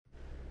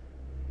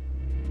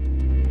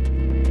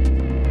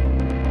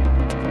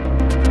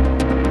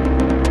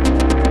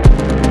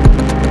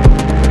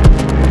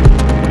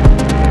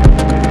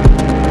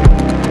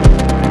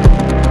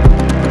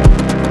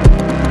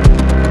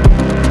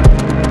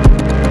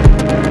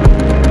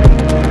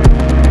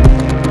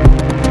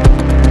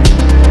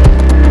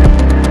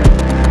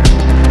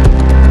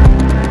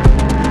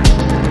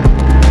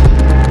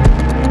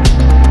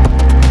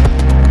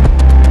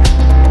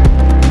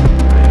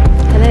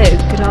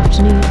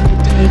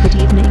good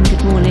evening,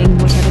 good morning,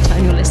 whatever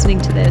time you're listening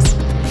to this.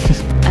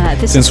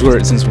 Since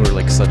we're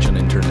like such an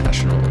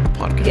international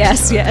podcast.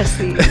 Yes,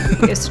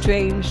 the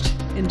estranged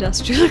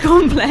industrial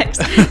complex,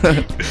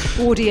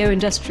 audio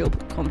industrial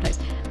complex.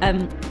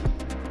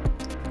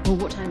 Well,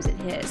 what time is it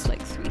here? It's like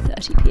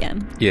 3:30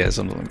 p.m. Yeah,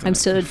 something like that. I'm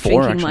still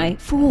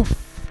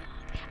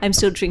I'm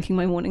still drinking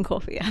my morning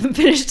coffee. I haven't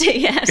finished it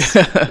yet.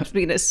 It's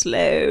been a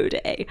slow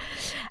day.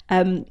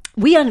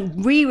 We are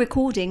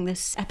re-recording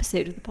this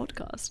episode of the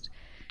podcast.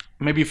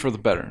 Maybe for the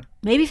better.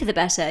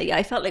 Yeah,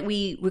 I felt like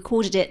we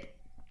recorded it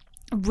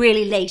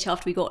really late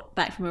after we got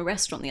back from a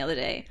restaurant the other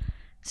day.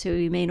 So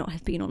we may not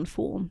have been on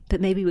form, but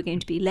maybe we're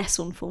going to be less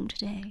on form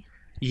today.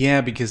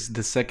 Yeah, because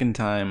the second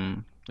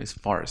time is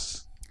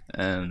farce.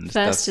 And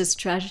first is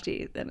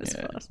tragedy, then is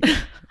farce.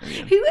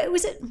 Yeah. Who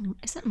was it?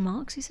 Is that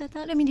Marx who said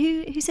that? I mean,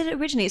 who said it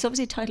originally? It's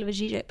obviously a title of a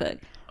Zizek book.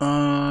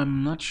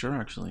 I'm not sure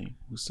actually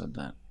who said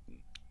that.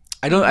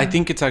 I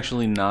think it's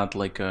actually not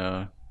like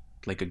a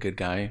good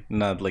guy,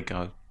 not like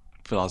a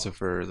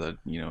philosopher that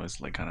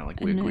is like kind of like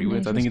we agree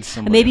with. I think it's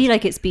somebody maybe else.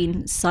 Like it's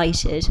been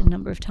cited a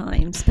number of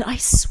times, but I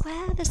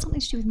swear there's something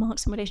to do with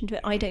Marx in relation to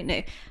it. I don't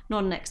know,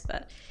 not an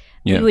expert.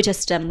 Yeah. We were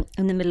just in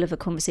the middle of a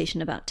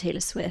conversation about Taylor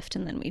Swift,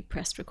 and then we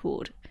pressed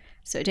record.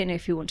 So I don't know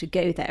if you want to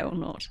go there or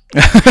not.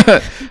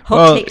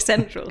 Hot Cake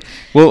Central.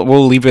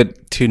 We'll leave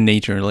it to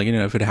nature. Like,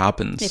 if it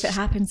happens. If it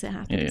happens, it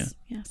happens. Yeah.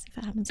 Yes, if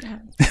it happens, it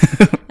happens.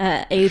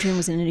 Adrian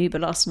was in an Uber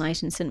last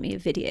night and sent me a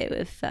video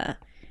of...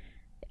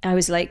 I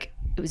was like...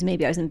 I was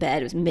in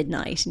bed, it was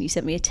midnight, and you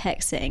sent me a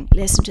text saying,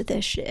 listen to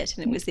this shit.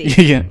 And it was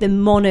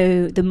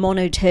the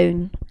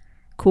monotone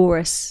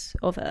chorus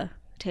of a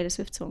Taylor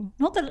Swift song.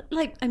 Not that,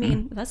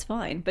 that's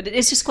fine. But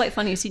it's just quite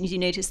funny as soon as you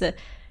notice the...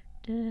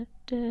 Yeah.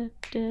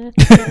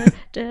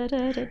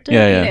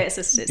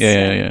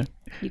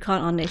 You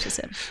can't unnotice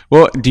it.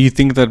 Well, do you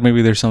think that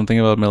maybe there's something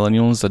about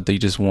millennials that they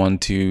just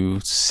want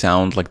to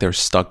sound like they're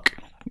stuck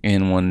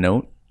in one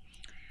note?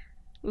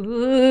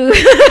 Ooh.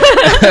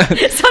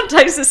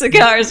 Sometimes the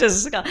cigar is just a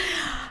cigar.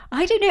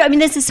 I don't know. I mean,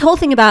 there's this whole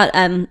thing about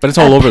but it's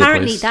all over the place.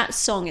 Apparently that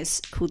song is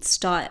called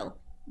Style,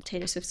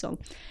 Taylor Swift song.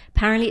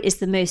 Apparently it is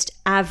the most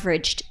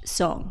averaged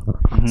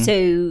song. Mm-hmm.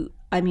 So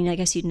I mean, I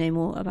guess you'd know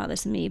more about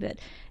this than me, but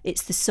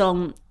it's the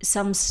song,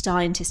 some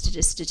scientist did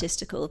a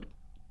statistical,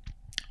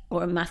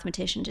 or a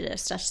mathematician did a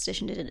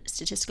statistician did a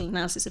statistical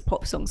analysis of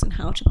pop songs and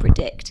how to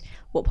predict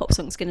what pop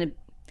song's going to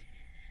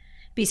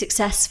be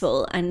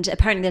successful. And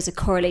apparently there's a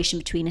correlation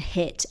between a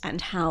hit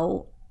and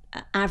how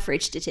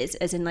averaged it is,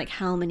 as in like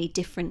how many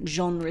different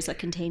genres are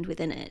contained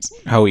within it.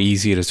 How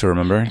easy it is to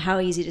remember.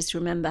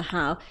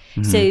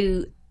 Mm-hmm.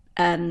 So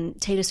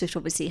Taylor Swift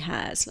obviously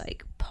has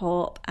like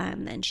pop,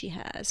 and then she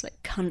has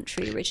like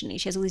country originally.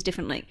 She has all these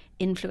different like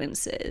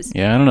influences.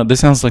 Yeah, I don't know.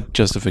 This sounds like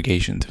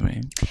justification to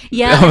me.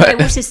 Yeah, I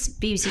watched this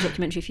BBC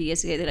documentary a few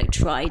years ago. They like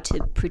tried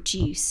to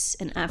produce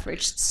an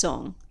averaged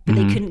song, but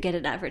they couldn't get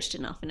it averaged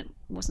enough, and it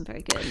wasn't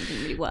very good. And it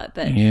didn't really work.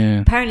 But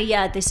apparently,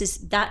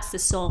 that's the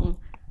song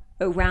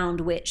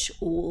around which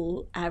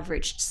all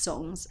averaged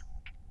songs,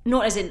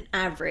 not as in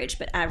average,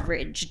 but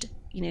averaged.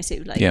 So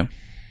like. Yeah.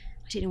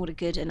 I don't know what a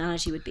good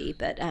analogy would be,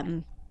 but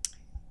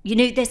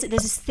there's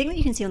this thing that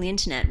you can see on the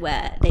internet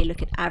where they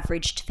look at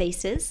averaged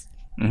faces.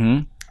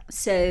 Mm-hmm.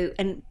 So,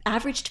 and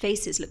averaged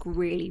faces look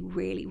really,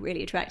 really,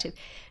 really attractive.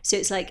 So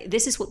it's like,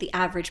 this is what the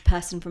average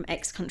person from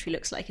X country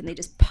looks like, and they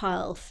just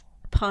pile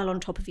on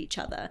top of each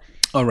other.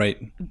 All right.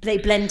 They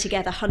blend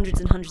together hundreds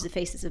and hundreds of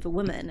faces of a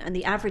woman, and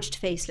the averaged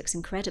face looks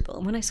incredible.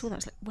 And when I saw that, I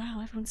was like, wow,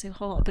 everyone's so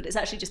hot. But it's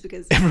actually just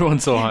because...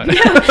 Everyone's so hot.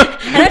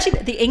 And actually,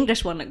 the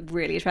English one looked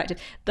really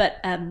attractive. But...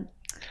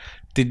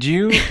 Did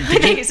you? I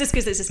think it's just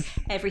because it's just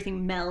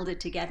everything melded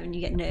together and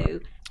you get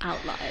no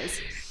outliers.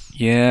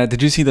 Yeah.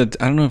 Did you see that?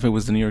 I don't know if it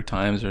was the New York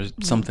Times or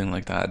something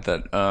like that.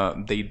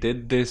 That they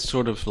did this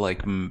sort of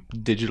like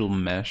digital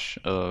mesh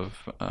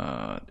of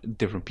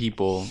different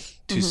people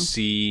to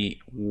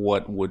see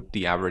what would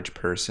the average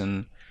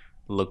person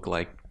look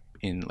like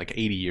in like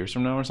 80 years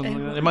from now or something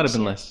like that. It might have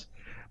been less,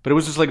 but it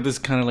was just like this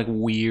kind of like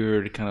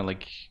weird kind of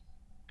like,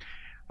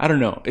 I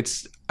don't know.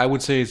 I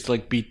would say it's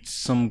like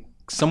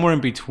somewhere in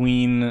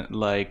between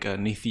like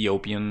an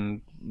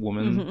Ethiopian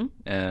woman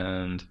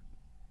and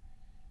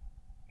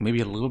maybe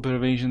a little bit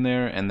of Asian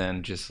there, and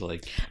then just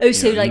like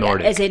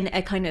Nordic. As in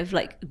a kind of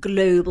like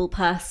global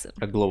person.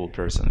 A global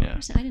person, yeah.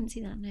 I didn't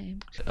see that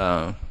name.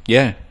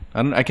 Yeah,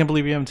 I can't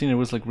believe you haven't seen it. It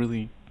was like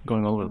really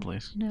going all over the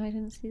place. No, I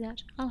didn't see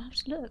that. I'll have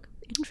to look.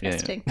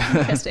 Interesting. Yeah.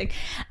 Interesting.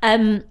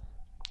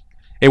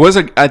 It was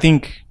I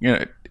think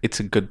it's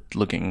a good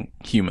looking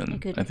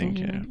human. I think.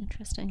 Yeah.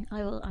 Interesting.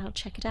 I'll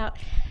check it out.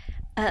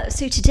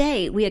 So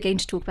today we are going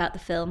to talk about the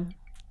film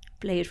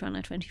Blade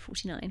Runner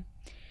 2049.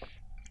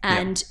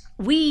 And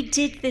we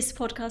did this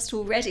podcast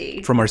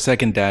already. From our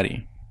second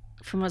daddy.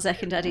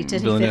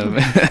 Villeneuve.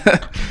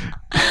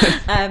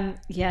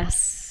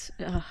 Yes.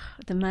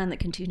 The man that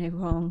can do no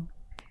wrong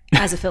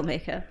as a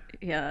filmmaker.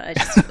 Yeah,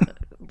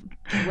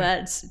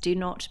 words do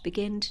not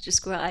begin to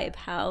describe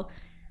how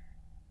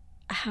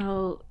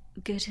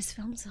good his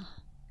films are.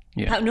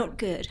 Yeah. How not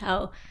good,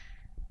 how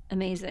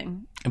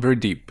amazing. Very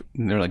deep.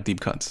 They're like deep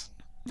cuts.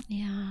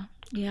 Yeah.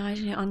 Yeah, I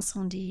don't know.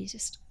 Incendie,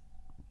 just...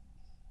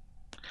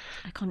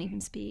 I can't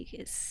even speak.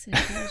 It's so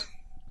good.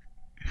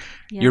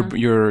 Yeah.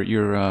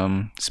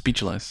 You're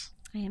speechless.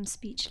 I am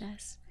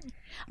speechless.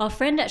 Our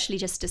friend actually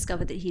just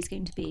discovered that he's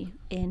going to be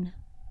in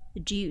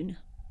Dune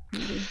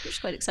movie, which is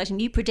quite exciting.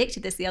 You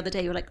predicted this the other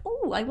day. You were like,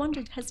 "Oh, I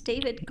wondered, has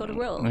David got a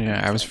role?"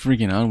 Yeah, I was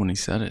freaking out when he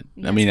said it.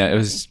 Yeah, I mean, I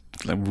was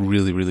like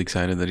really, really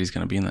excited that he's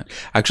going to be in that.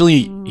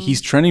 Actually,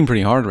 he's trending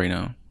pretty hard right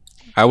now.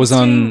 I was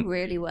on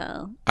really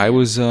well. I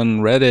was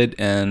on Reddit,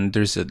 and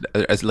there's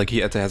he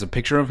has a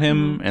picture of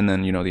him, and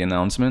then the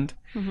announcement.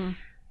 Mm-hmm.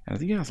 I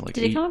think it has like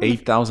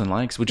 8,000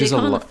 likes, which is a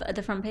lot. At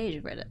the front page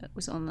of Reddit, it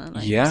was on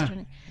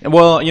the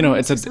Well,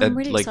 it's I'm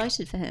really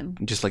excited for him.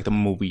 Just like the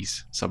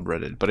movies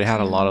subreddit, but it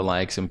had a lot of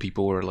likes, and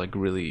people were like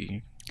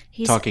really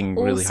talking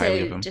really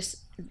highly of him.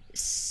 Just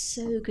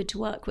so good to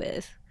work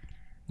with.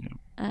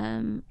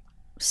 Yeah.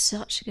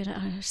 Such a good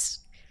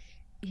artist.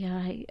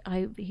 Yeah,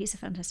 he's a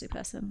fantastic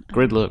person.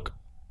 Great look.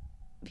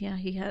 Yeah,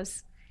 he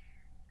has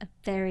a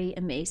very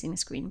amazing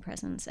screen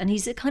presence, and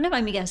he's a kind of,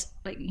 I guess,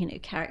 like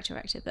character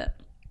actor, but.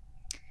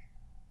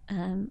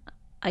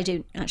 I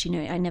don't actually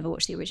know. I never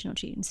watched the original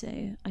Dune, so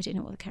I don't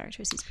know what the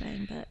character is he's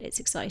playing, but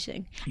it's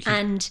exciting.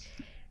 And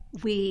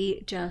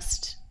we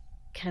just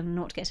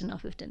cannot get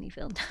enough of Denis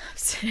Villeneuve.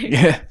 So.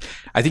 Yeah,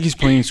 I think he's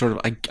playing sort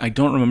of, I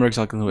don't remember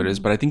exactly who it is,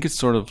 but I think it's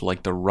sort of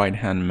like the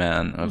right-hand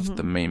man of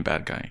the main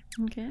bad guy.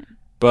 Okay.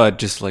 But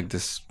just like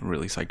this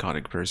really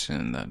psychotic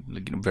person that,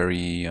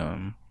 very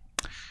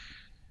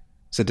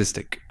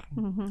sadistic.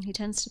 Mm-hmm. He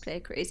tends to play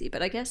crazy,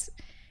 but I guess...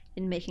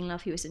 in Making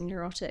Love, he was a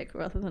neurotic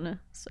rather than a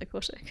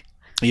psychotic.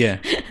 Yeah.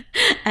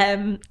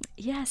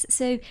 Yes.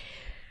 So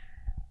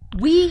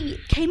we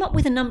came up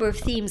with a number of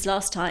themes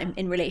last time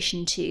in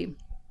relation to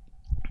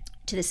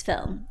this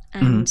film,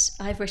 and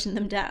I've written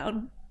them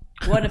down.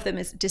 One of them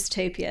is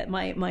dystopia.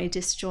 My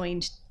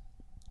disjoined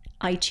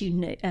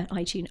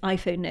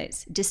iPhone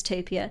notes.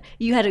 Dystopia.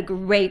 You had a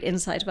great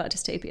insight about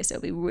dystopia, so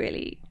it'll be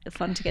really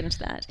fun to get into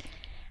that.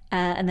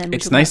 And then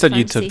it's nice that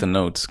you took the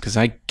notes, because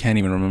I can't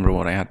even remember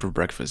what I had for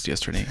breakfast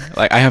yesterday.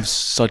 Like, I have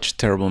such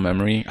terrible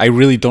memory. I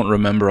really don't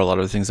remember a lot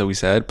of the things that we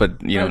said,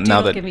 but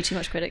now that... give me too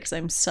much credit, because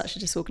I'm such a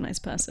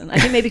disorganized person. I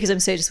think maybe because I'm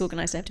so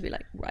disorganized, I have to be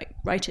like,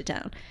 write it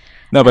down.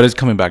 No, but it's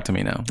coming back to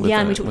me now.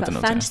 And we talked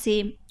about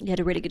fantasy. You had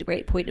a really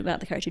great point about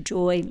the character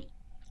Joy.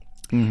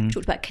 We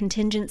talked about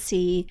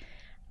contingency.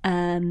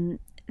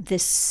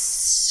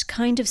 This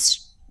kind of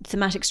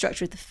thematic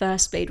structure of the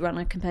first Blade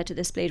Runner compared to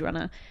this Blade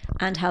Runner,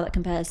 and how that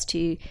compares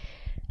to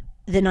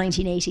the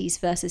 1980s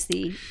versus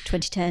the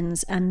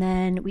 2010s. And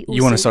then we also...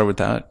 You want to start with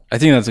that? I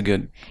think that's a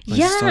good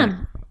place to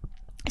start.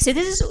 So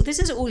this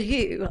is all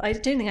you. I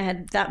don't think I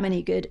had that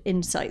many good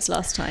insights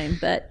last time,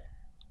 but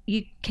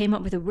you came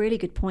up with a really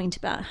good point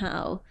about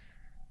how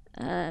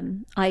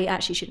I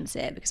actually shouldn't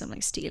say it because I'm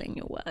like stealing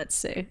your words.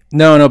 So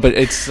no, but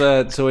it's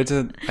I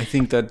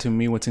think that, to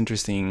me, what's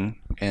interesting,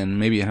 and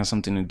maybe it has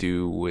something to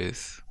do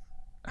with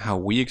how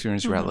we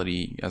experience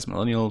reality as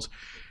millennials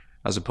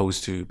as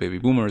opposed to baby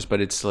boomers,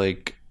 but it's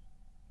like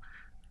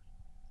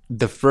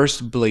the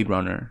first Blade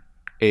Runner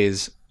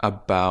is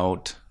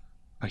about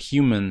a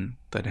human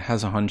that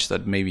has a hunch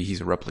that maybe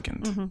he's a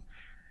replicant,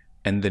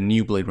 and the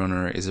new Blade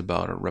Runner is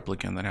about a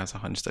replicant that has a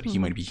hunch that he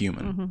might be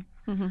human.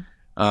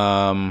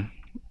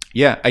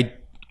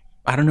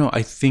 I don't know.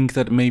 I think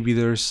that maybe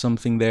there's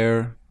something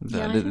there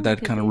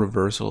that kind of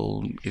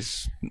reversal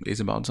is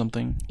about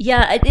something.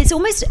 Yeah, it's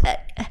almost,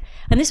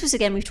 and this was,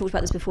 again, we've talked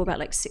about this before, about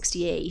like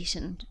 68,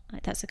 and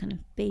like, that's a kind of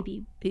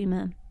baby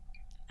boomer.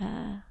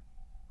 I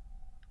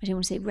don't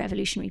want to say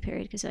revolutionary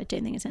period, because I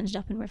don't think it's ended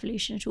up in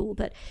revolution at all,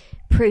 but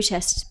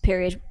protest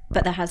period.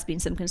 But there has been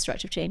some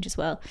constructive change as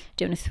well.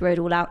 Don't want to throw it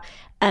all out.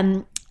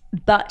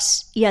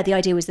 But yeah, the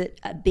idea was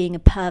that being a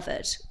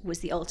pervert was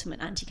the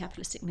ultimate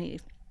anti-capitalistic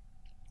move.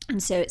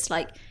 And so it's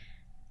like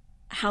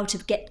how to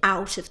get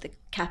out of the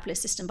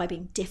capitalist system by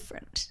being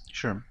different.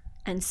 Sure.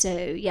 And so,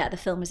 yeah, the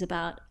film is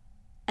about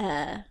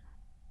a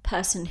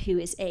person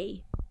who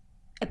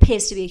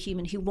appears to be a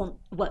human he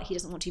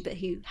doesn't want to, but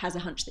who has a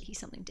hunch that he's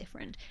something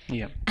different.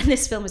 Yeah. And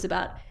this film is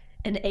about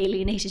an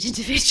alienated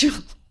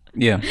individual.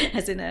 Yeah.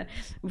 As in a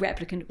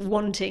replicant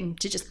wanting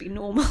to just be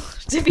normal,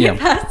 to be a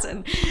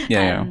person.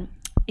 Yeah.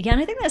 Yeah,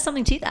 and I think there's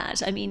something to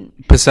that. I mean,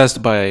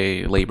 possessed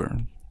by labor.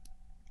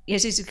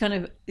 Yes,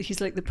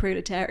 he's like the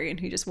proletarian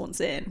who just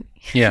wants in.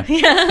 Yeah.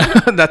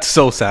 That's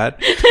so sad.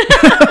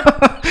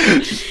 But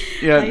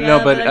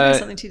there's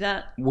something to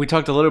that. We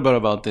talked a little bit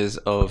about this,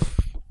 of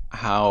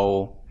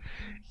how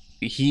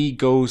he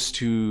goes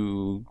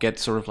to get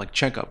sort of like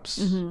checkups.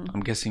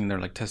 I'm guessing they're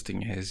like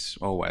testing his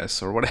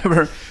OS or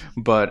whatever.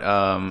 But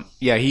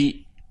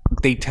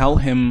they tell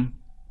him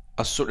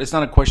it's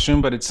not a question,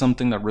 but it's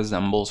something that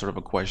resembles sort of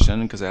a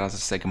question, because it has a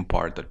second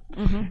part that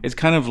it's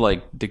kind of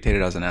like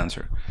dictated as an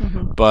answer.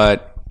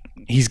 But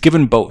he's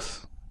given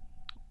both.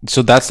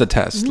 So that's the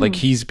test. Like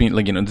he's been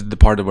like, the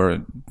part of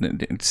where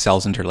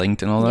cells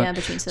interlinked and all that. Yeah,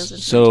 between cells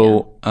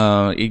interlinked.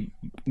 So it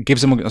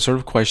gives him a sort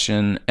of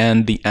question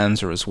and the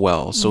answer as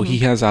well. So he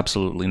has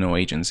absolutely no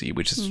agency,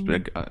 which is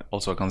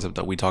also a concept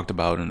that we talked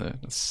about in the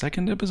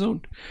second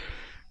episode.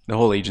 The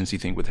whole agency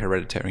thing with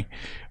Hereditary.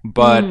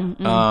 But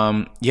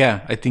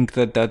yeah, I think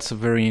that's a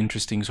very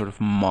interesting sort of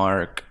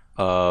mark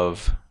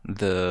of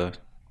the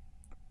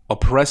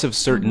oppressive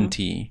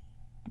certainty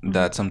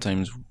that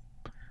sometimes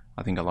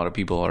I think a lot of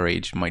people our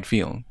age might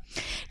feel.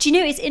 Do you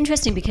know, it's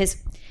interesting because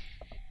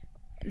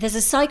there's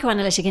a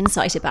psychoanalytic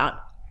insight about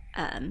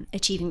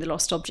achieving the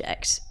lost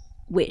object,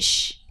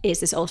 which is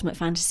this ultimate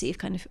fantasy of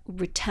kind of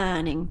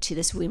returning to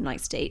this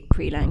womb-like state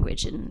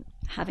pre-language and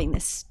having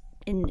this,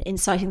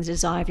 inciting the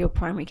desire of your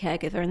primary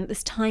caregiver. And at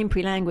this time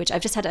pre-language,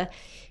 I've just had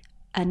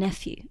a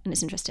nephew, and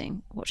it's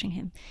interesting watching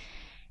him.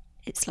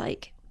 It's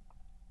like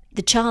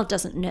the child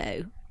doesn't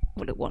know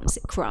what it wants,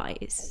 it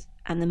cries,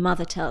 and the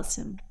mother tells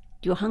him,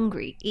 "You're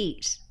hungry,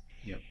 eat."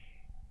 Yep.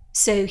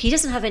 So he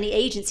doesn't have any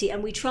agency,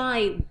 and we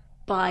try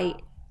by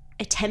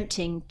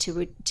attempting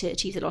to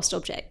achieve the lost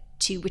object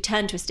to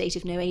return to a state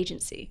of no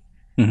agency.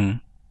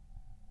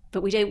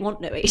 But we don't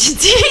want no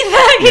agency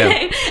either, you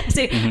know?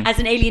 So as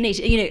an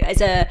alienation,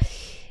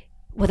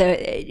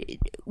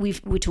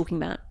 we're talking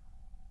about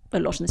a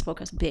lot in this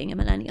podcast, being a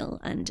millennial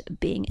and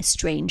being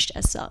estranged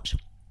as such.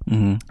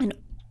 And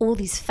all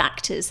these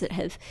factors that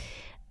have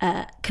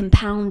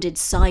compounded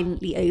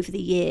silently over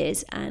the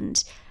years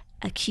and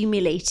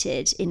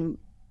accumulated in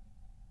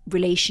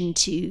relation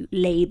to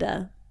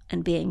labour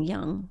and being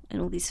young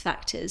and all these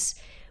factors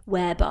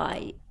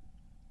whereby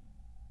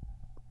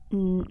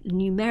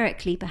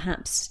numerically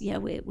perhaps we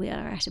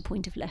are at a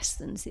point of less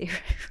than zero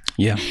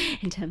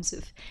in terms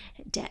of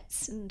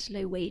debts and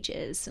low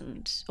wages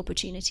and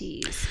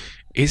opportunities.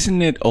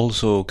 Isn't it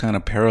also kind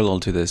of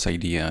parallel to this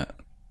idea,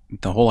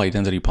 the whole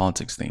identity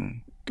politics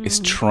thing is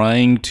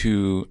trying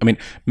to,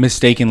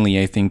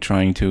 mistakenly, I think,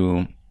 trying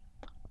to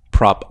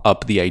prop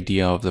up the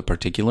idea of the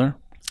particular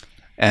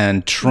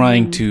and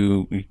trying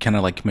to kind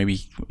of like maybe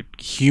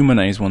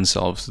humanize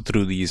oneself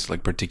through these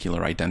like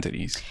particular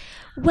identities.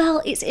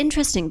 Well, it's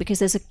interesting because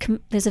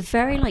there's a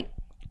very like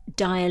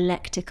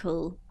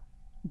dialectical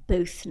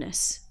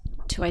bothness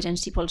to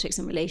identity politics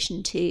in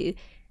relation to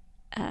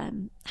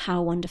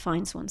how one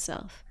defines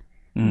oneself.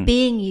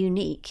 Being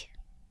unique,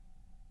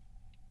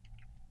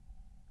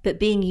 but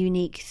being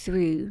unique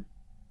through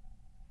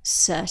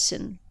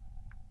certain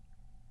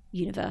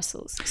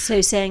universals. So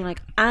saying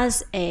like,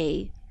 as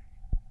a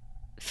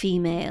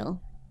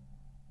female,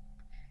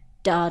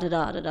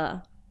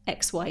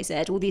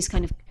 XYZ, all these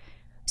kind of,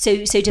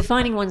 so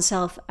defining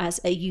oneself as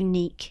a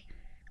unique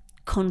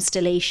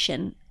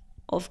constellation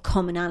of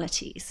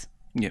commonalities,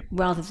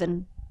 rather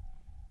than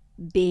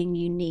being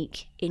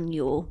unique in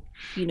your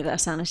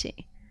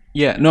universality.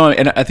 Yeah, no,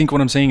 and I think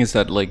what I'm saying is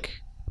that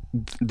like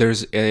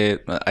there's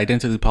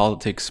identity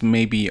politics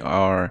maybe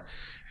are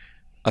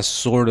a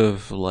sort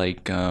of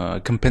like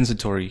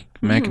compensatory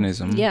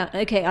mechanism. Yeah,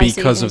 okay.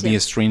 Because of the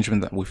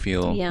estrangement that we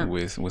feel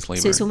with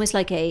labor. So it's almost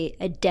like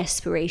a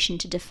desperation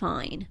to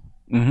define.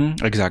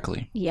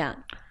 Exactly. Yeah.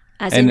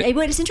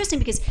 Well, it's interesting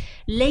because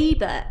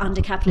labor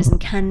under capitalism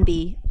can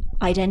be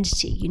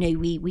identity. You know,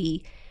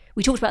 we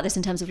talked about this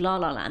in terms of La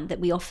La Land, that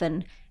we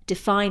often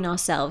define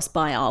ourselves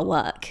by our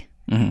work.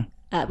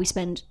 We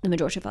spend the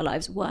majority of our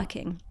lives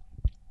working.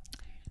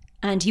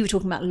 And you were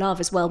talking about love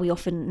as well. We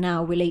often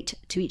now relate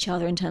to each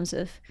other in terms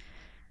of,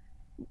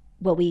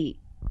 well, we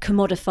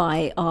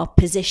commodify our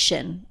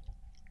position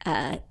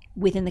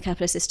within the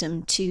capitalist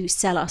system to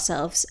sell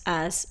ourselves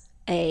as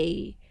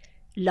an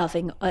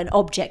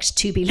object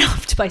to be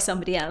loved by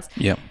somebody else.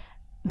 Yeah.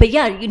 But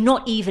yeah, you're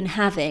not even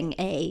having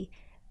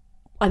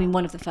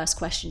one of the first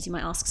questions you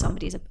might ask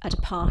somebody is at a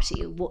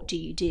party, what do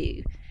you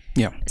do?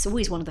 Yeah. It's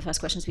always one of the first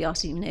questions we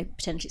ask, even though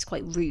potentially it's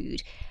quite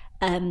rude.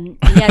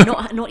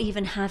 Not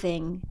even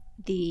having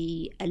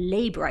a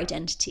labor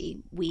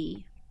identity,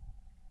 we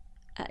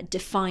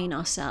define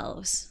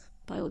ourselves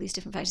by all these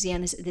different factors.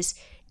 And this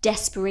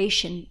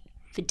desperation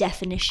for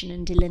definition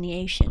and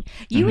delineation.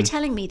 You were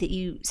telling me that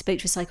you spoke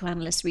to a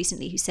psychoanalyst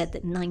recently who said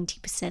that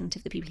 90%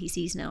 of the people he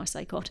sees now are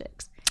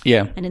psychotics.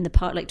 Yeah. And in the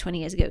part, like 20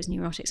 years ago, it was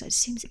neurotics. It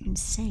seems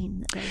insane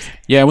that there's...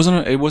 Yeah, it was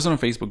on a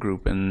Facebook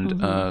group, and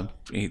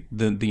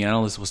the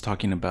analyst was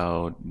talking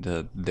about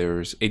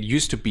it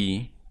used to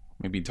be,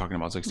 maybe talking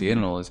about 68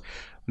 analysts,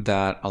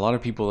 that a lot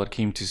of people that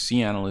came to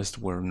see analysts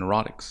were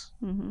neurotics.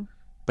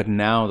 But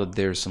now that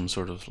there's some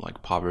sort of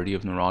like poverty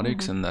of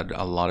neurotics, and that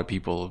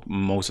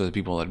most of the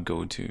people that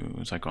go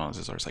to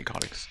psychoanalysts are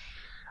psychotics.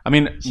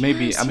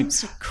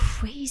 Seems a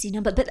crazy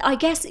number, but I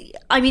guess,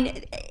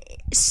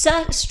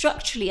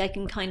 structurally I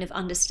can kind of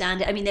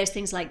understand it. There's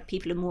things like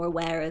people are more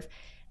aware of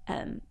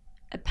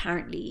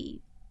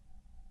apparently,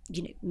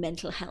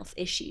 mental health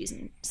issues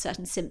and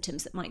certain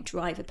symptoms that might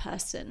drive a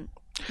person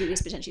who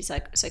is potentially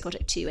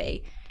psychotic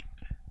to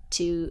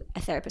a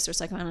therapist or a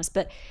psychoanalyst.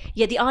 But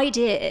yeah, the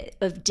idea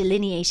of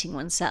delineating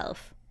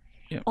oneself,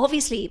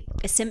 obviously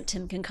a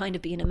symptom can kind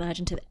of be an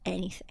emergent of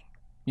anything.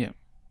 Yeah.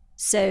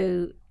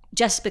 So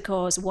just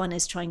because one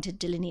is trying to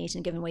delineate in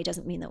a given way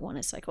doesn't mean that one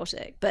is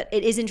psychotic. But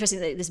it is interesting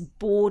that this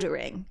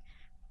bordering,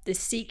 this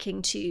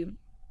seeking to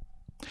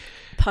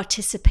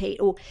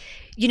participate, or,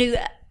 you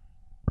know,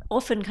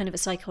 often kind of a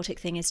psychotic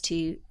thing is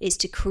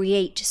to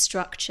create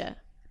structure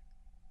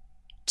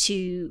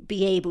to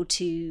be able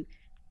to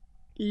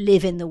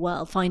live in the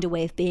world, find a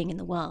way of being in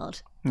the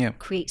world,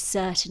 create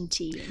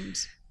certainty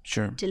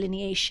and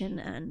delineation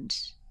and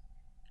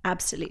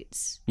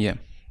absolutes. Yeah.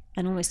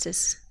 And almost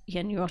as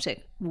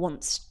neurotic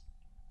wants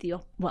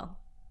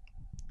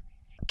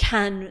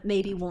can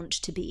maybe want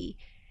to be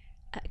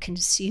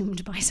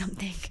consumed by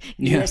something.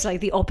 It's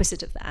like the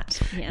opposite of that.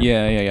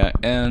 Yeah.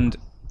 And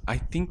I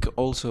think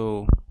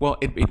also, well,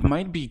 it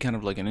might be kind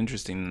of like an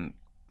interesting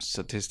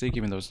statistic,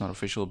 even though it's not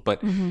official,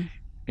 but you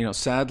know,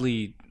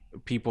 sadly,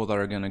 people that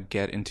are going to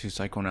get into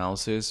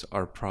psychoanalysis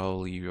are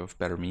probably of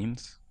better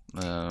means.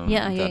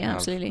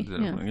 Absolutely. You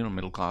know,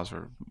 middle class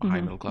or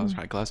high middle class,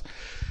 high class.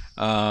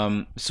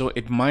 So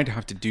it might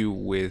have to do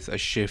with a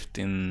shift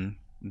in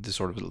the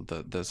sort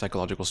of the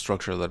psychological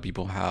structure that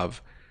people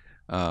have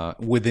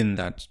within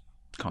that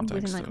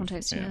context.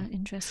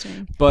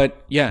 Interesting.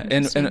 But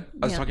and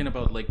I was talking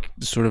about like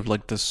sort of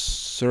like the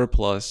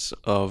surplus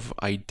of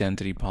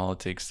identity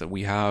politics that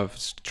we have,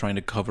 trying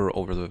to cover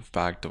over the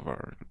fact of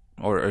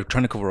or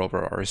trying to cover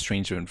over our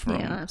estrangement from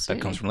that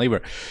comes from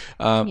labor.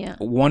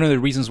 One of the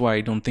reasons why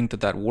I don't think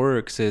that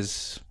works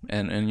is,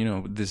 and you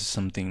know, this is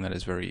something that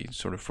is very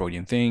sort of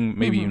Freudian thing,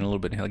 maybe even a little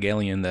bit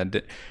Hegelian,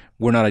 that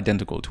we're not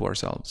identical to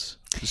ourselves.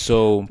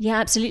 So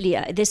absolutely.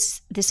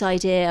 This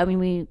idea. I mean,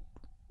 we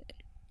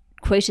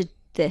quoted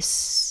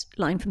this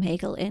line from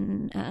Hegel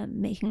in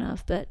Making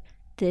Love, but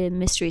the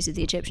mysteries of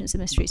the Egyptians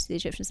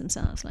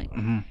themselves. Like,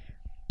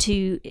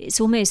 it's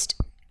almost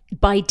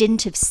by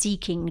dint of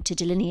seeking to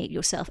delineate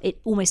yourself, it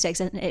almost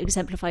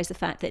exemplifies the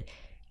fact that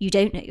you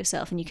don't know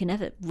yourself and you can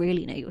never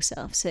really know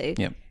yourself. So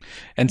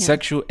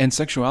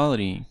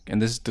sexuality,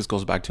 and this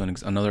goes back to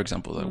another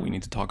example that we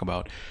need to talk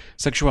about.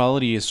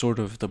 Sexuality is sort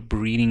of the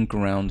breeding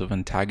ground of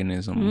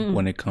antagonism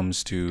when it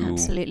comes to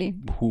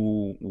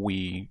who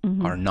we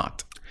are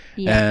not.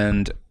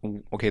 And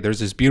okay, there's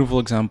this beautiful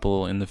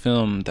example in the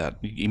film that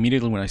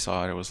immediately when I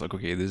saw it, I was like,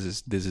 okay, this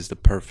is the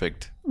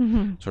perfect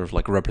sort of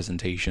like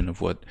representation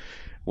of what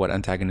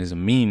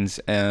antagonism means,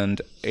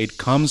 and it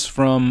comes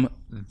from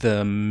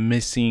the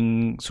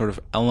missing sort of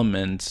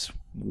elements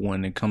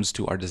when it comes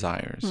to our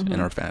desires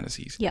and our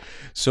fantasies.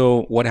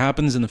 So what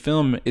happens in the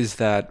film is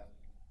that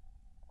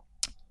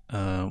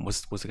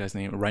what's the guy's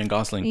name? Ryan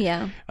Gosling.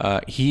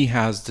 He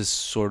has this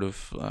sort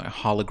of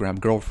hologram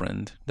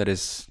girlfriend that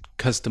is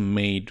custom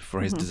made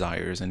for his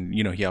desires, and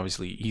you know, he's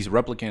a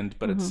replicant,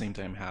 but at the same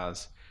time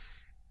has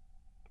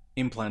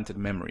implanted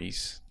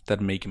memories that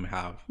make him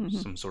have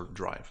some sort of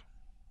drive.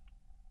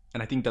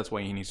 And I think that's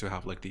why he needs to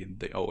have like the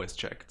OS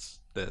checks,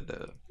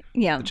 the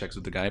checks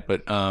with the guy.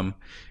 But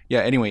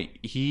anyway,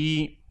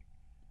 he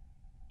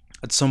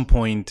at some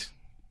point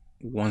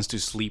wants to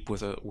sleep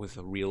with a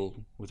real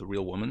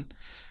woman.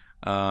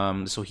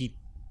 So he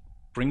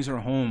brings her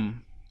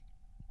home,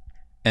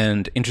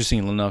 and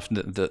interestingly enough,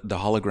 the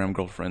hologram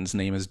girlfriend's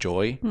name is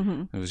Joy.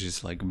 It was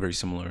just like very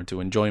similar to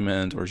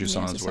enjoyment or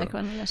jouissance. It's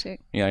psychoanalytic.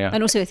 Yeah.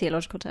 And also a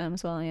theological term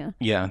as well.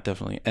 Yeah,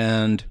 definitely.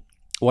 And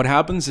what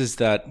happens is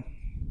that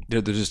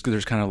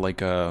there's kind of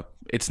like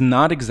it's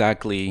not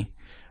exactly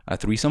a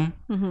threesome,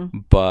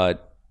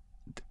 but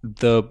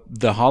the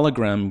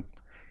hologram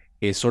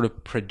is sort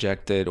of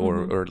projected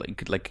or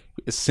like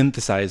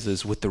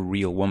synthesizes with the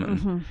real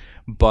woman,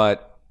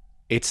 but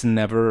it's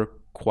never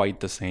quite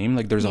the same.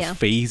 Like there's a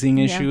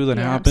phasing issue that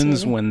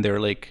happens when they're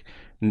like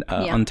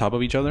on top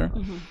of each other,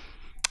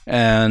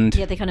 and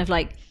they kind of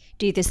like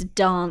do this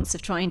dance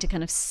of trying to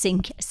kind of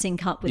sync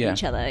up with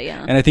each other.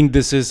 And I think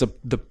this is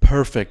the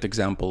perfect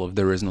example of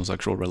there is no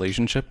sexual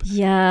relationship.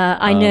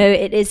 I know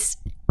it is.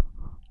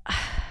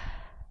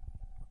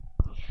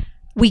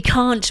 We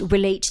can't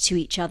relate to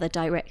each other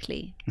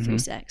directly through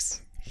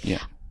sex.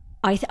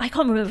 I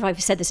can't remember if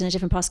I've said this in a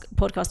different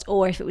podcast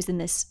or if it was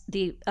in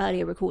the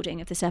earlier recording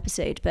of this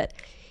episode, but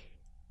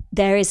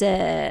there is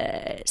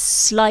a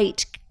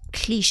slight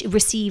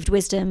received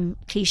wisdom,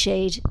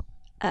 cliched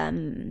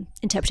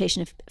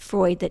interpretation of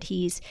Freud that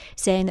he's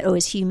saying that,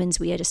 as humans,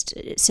 we are just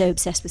so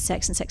obsessed with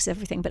sex and sex is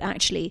everything. But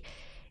actually,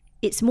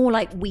 it's more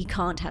like we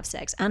can't have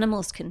sex.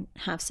 Animals can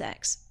have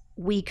sex.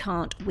 We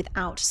can't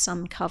without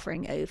some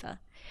covering over,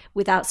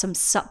 without some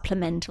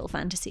supplemental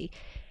fantasy.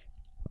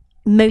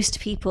 Most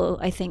people,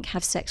 I think,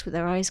 have sex with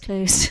their eyes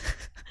closed.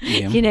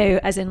 You know,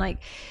 as in like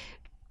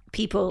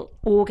people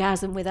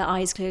orgasm with their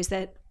eyes closed.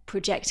 They're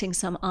projecting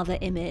some other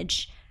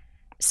image,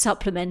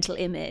 supplemental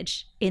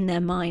image in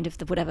their mind of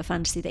whatever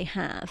fantasy they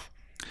have,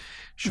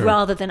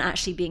 rather than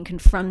actually being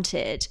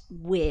confronted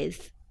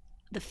with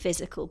the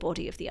physical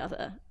body of the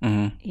other.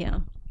 Yeah.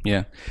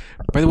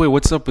 By the way,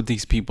 what's up with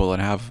these people that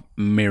have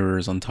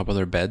mirrors on top of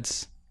their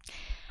beds?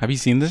 Have you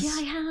seen this? Yeah,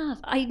 I have.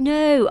 I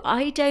know.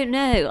 I don't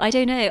know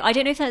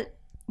if that.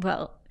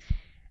 Well,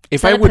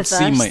 if I would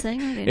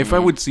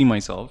see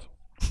myself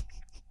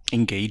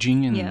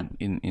engaging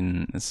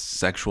in a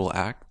sexual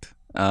act,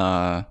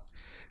 that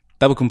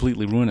would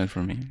completely ruin it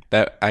for me.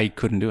 That I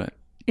couldn't do it.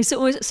 It's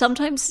always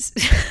sometimes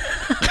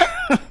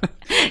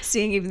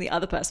seeing even the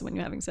other person when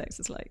you're having sex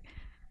is like,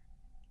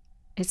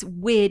 it's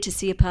weird to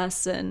see a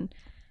person.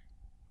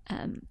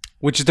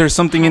 Which there's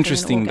something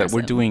interesting that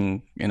we're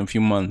doing in a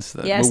few months.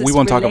 That we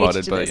won't talk about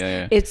it, but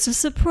yeah. It's a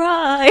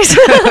surprise.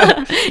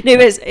 No,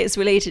 it's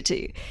related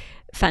to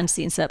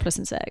fantasy and surplus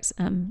and sex.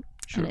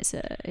 Sure. And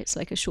it's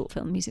like a short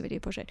film music video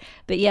project.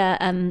 But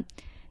yeah,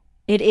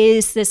 it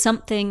is. There's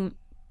something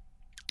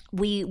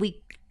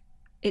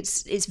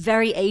it's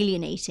very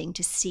alienating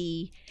to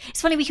see.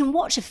 It's funny, we can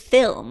watch a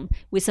film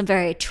with some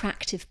very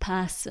attractive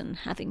person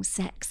having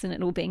sex and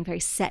it all being very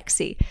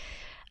sexy.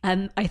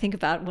 I think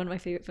about one of my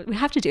favorite. We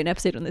have to do an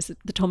episode on this,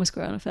 the Thomas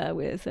Crown affair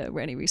with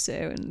Rene Russo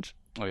and.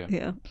 Oh yeah.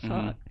 Mm-hmm.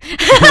 I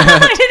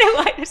don't know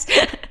why.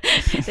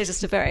 There's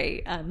just a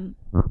very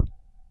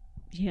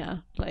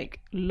like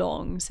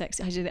long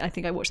sex. I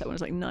think I watched that when I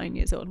was like 9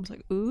 years old. I was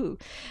like, ooh.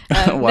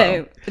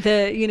 Wow.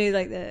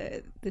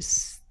 No,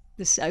 this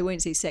I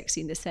won't say sex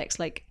scene. The sex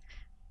like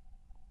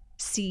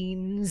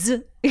scenes.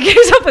 It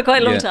goes on for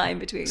quite a long time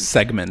between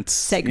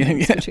segments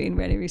between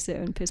Rene Russo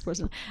and Pierce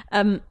Brosnan.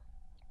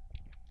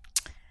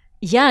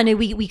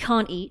 We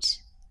can't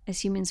eat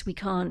as humans. We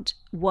can't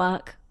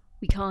work.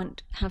 We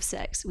can't have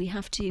sex. We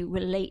have to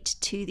relate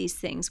to these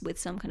things with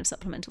some kind of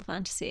supplemental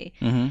fantasy.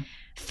 Mm-hmm.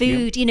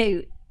 Food,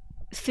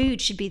 food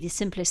should be the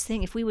simplest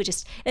thing. If we were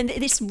just, and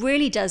this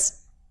really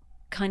does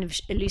kind of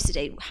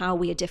elucidate how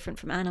we are different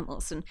from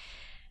animals and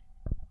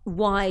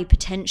why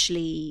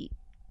potentially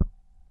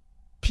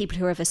people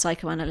who are of a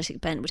psychoanalytic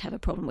bent would have a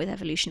problem with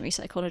evolutionary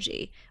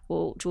psychology,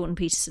 or Jordan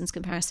Peterson's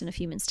comparison of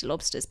humans to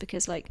lobsters,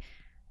 because like,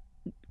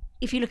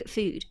 if you look at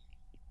food,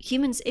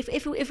 humans, if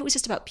it was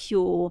just about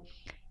pure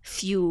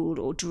fuel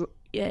or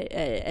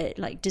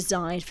like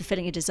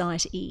fulfilling a desire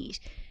to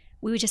eat,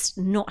 we would just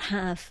not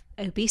have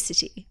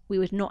obesity. We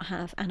would not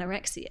have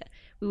anorexia.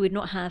 We would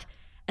not have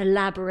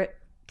elaborate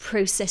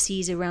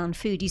processes around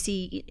food. You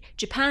see,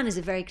 Japan is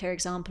a very clear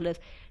example of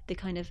the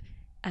kind of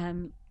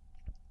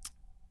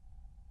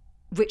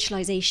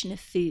ritualization of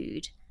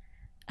food.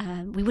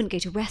 We wouldn't go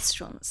to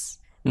restaurants.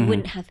 We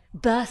wouldn't have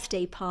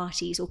birthday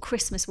parties or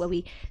Christmas where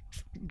we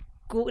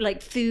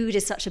like food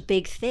is such a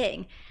big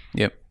thing.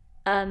 Yep.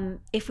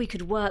 If we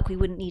could work, we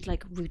wouldn't need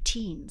like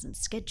routines and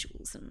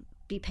schedules and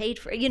be paid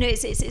for it.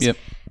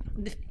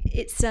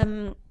 It's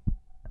all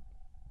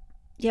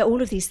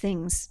of these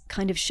things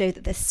kind of show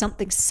that there's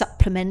something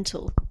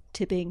supplemental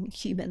to being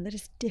human that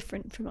is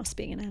different from us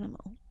being an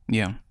animal.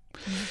 Yeah.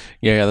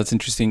 Yeah, that's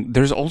interesting.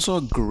 There's also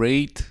a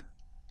great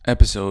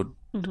episode.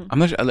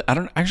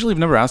 I've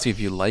never asked you if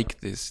you like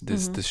this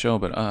show,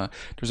 but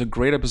there's a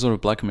great episode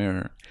of Black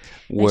Mirror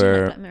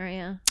where Black Mirror,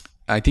 yeah.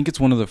 I think it's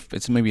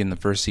maybe in the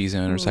first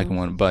season or second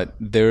one, but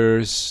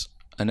there's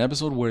an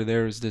episode where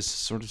there's this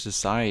sort of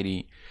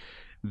society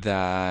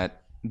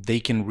that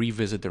they can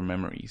revisit their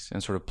memories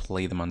and sort of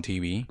play them on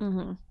TV.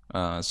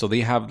 So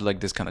they have like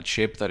this kind of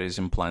chip that is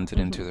implanted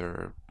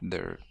into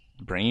their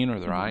brain or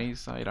their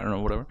eyesight, I don't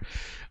know, whatever,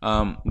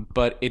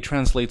 but it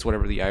translates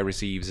whatever the eye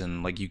receives,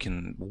 and like you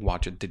can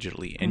watch it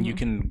digitally, and you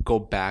can go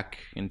back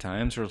in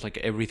time, sort of like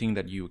everything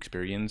that you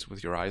experience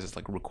with your eyes is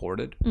like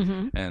recorded,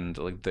 and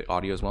like the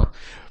audio as well.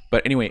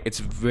 But anyway, it's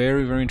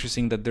very, very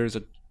interesting that there's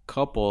a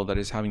couple that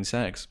is having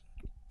sex.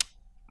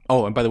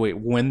 Oh, and by the way,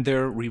 when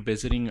they're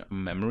revisiting a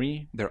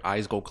memory, their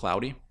eyes go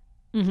cloudy,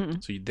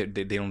 so they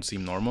don't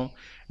seem normal.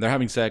 They're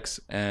having sex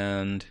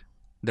and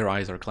their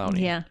eyes are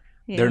cloudy. Yeah.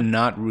 They're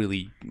not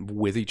really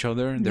with each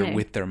other. They're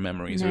with their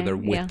memories, or they're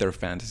with their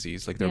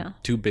fantasies. Like they're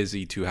too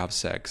busy to have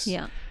sex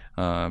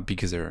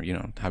because they're,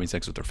 having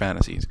sex with their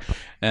fantasies.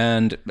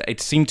 And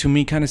it seemed to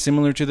me kind of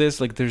similar to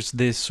this. Like there's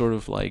this sort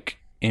of like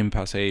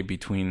impasse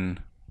between,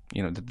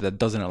 that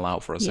doesn't allow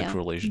for a sexual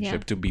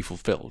relationship to be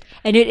fulfilled.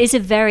 And it's a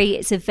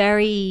very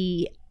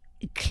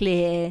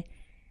clear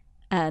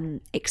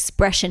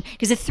expression,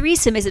 because a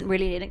threesome isn't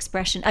really an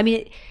expression. I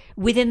mean,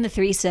 within the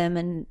threesome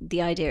and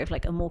the idea of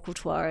like amour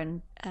courtois,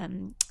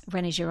 and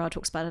René Girard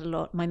talks about it a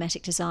lot,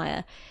 mimetic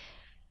desire,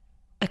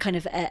 a kind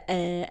of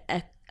a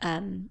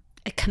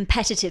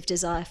competitive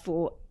desire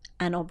for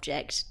an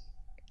object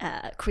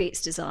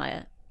creates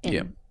desire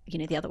in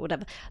the other,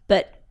 whatever.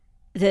 But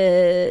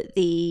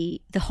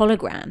the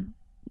hologram,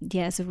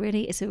 it's a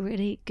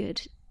really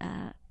good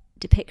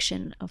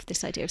depiction of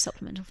this idea of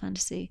supplemental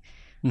fantasy.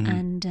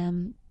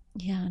 And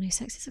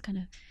sex is a kind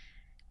of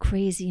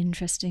crazy,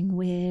 interesting,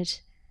 weird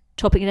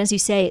topic, and as you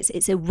say,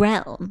 it's a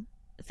realm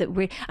that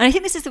and I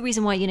think this is the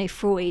reason why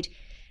Freud,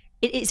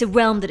 it's a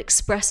realm that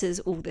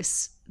expresses all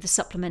this, the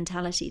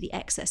supplementality, the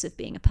excess of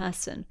being a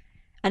person.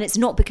 And it's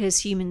not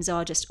because humans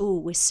are just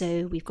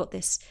we've got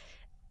this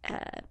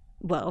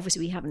obviously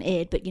we have an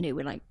id, but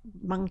we're like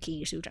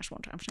monkeys who just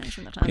want to have sex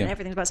all the time, and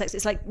everything's about sex.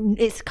 It's like,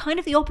 it's kind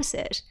of the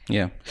opposite.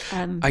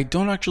 I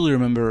don't actually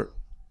remember,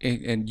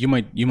 and you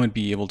might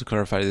be able to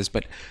clarify this,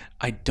 but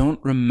I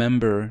don't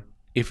remember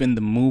if in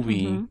the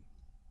movie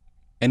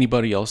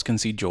anybody else can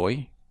see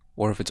joy,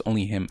 or if it's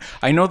only him.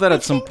 I know that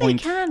at some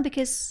point they can,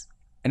 because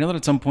I know that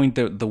at some point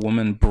the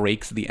woman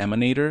breaks the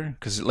emanator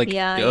because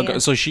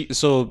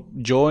so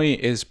Joy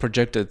is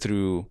projected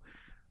through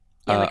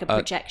like a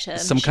projector,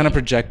 some kind of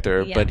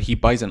projector, but he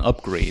buys an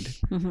upgrade,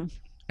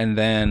 and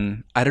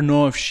then I don't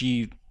know if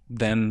she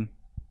then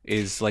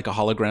is like a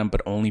hologram,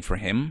 but only for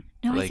him.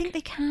 No, like, I think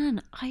they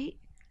can. I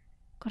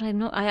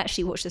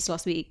actually watched this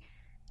last week.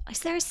 Is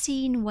there a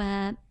scene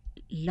where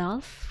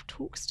Love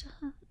talks to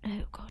her?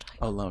 Oh God.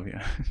 Love,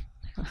 yeah.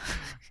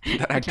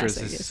 That actress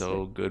is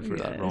so good for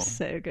that role.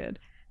 So good.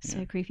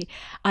 So creepy.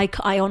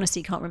 I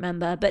honestly can't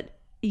remember, but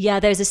yeah,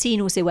 there's a scene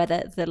also where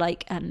the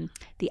like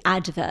the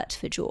advert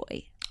for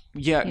Joy.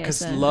 Yeah,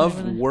 because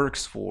Love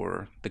works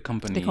for the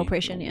company, the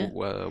corporation.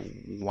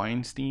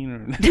 Weinstein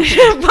or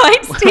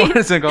Weinstein. What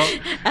is it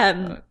called?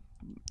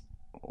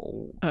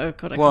 Oh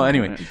God. Well,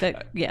 anyway,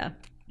 yeah.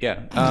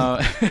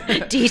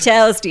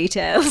 Details.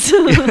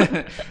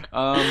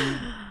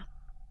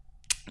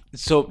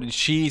 So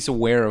she's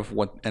aware of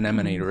what an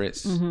emanator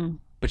is,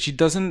 but she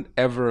doesn't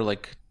ever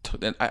like.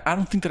 I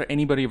don't think that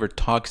anybody ever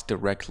talks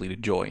directly to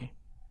Joy.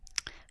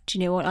 Do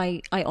you know what?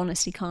 I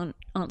honestly can't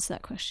answer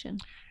that question,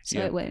 so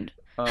it won't.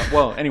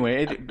 Well,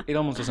 anyway, it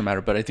almost doesn't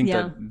matter, but I think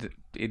that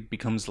it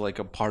becomes like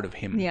a part of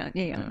him. Yeah.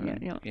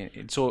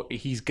 So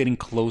he's getting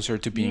closer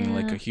to being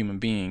like a human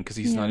being because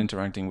he's not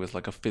interacting with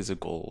like a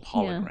physical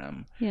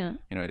hologram. Yeah.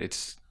 You know,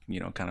 it's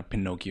kind of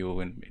Pinocchio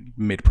in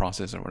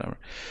mid-process or whatever.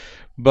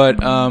 But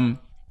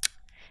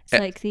it's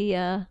like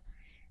the.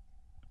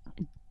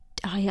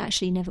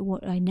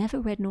 I never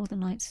read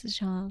Northern Lights as a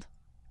child.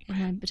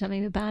 But I'm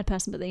a bad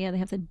person. But they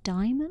have the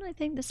Diamond. I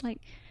think this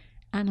like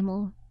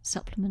animal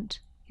supplement.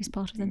 Who's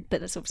part of them,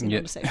 but that's obviously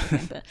not the same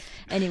thing. But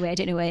anyway, I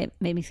don't know why it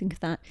made me think of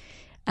that.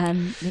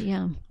 But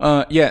yeah.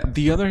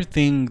 The other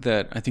thing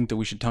that I think that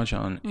we should touch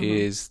on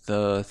is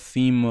the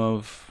theme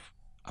of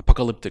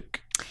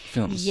apocalyptic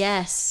films.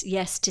 Yes,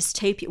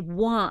 dystopia.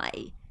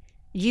 Why?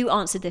 You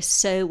answered this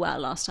so well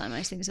last time.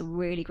 I think it's a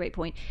really great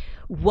point.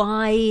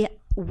 Why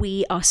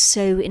we are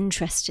so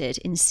interested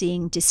in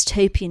seeing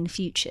dystopian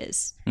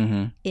futures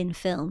in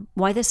film?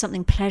 Why there's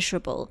something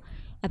pleasurable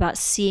about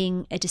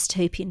seeing a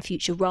dystopian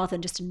future rather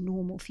than just a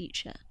normal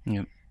future.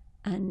 Yeah.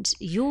 And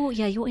your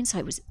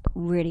insight was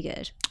really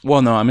good.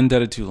 Well, no, I'm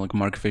indebted to like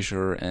Mark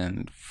Fisher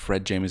and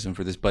Fred Jameson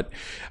for this, but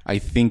I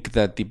think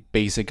that the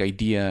basic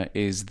idea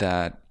is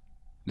that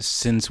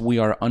since we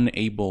are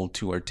unable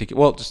to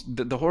articulate,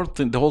 the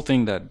whole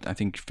thing that I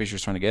think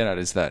Fisher's trying to get at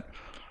is that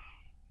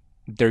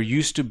there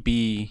used to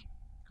be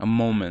a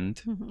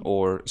moment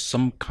or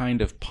some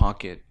kind of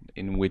pocket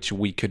in which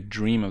we could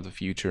dream of the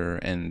future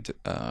and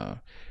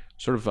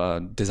sort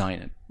of design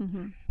it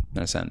in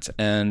a sense.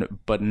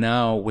 But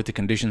now with the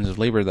conditions of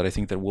labor that I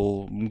think that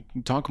we'll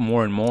talk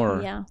more and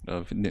more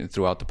of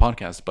throughout the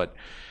podcast, but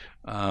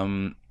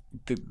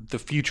the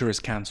future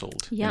is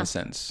canceled in a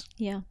sense.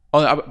 Yeah.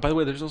 Oh, by the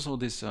way, there's also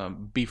this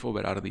Bifo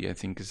Berardi, I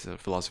think is a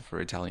philosopher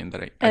Italian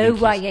that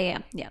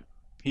yeah.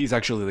 He's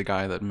actually the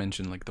guy that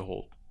mentioned like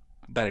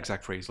that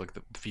exact phrase, like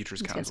the future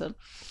is canceled.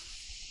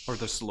 Or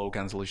the slow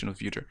cancellation of the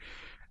future.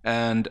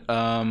 And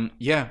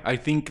I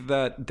think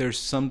that there's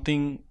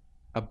something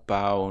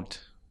about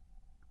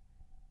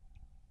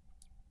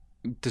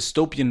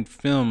dystopian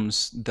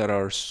films that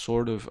are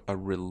sort of a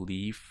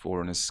relief or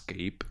an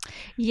escape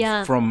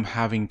from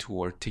having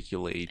to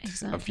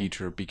articulate a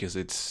future, because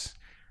it's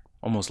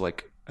almost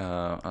like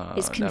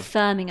it's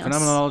confirming us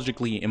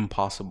phenomenologically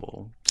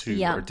impossible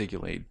to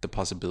articulate the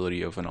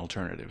possibility of an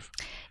alternative.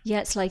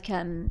 It's like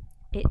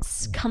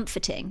it's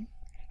comforting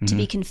to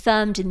be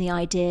confirmed in the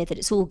idea that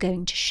it's all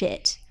going to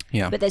shit,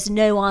 but there's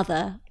no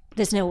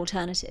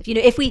alternative.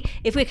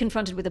 If we're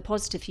confronted with a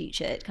positive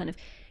future, it kind of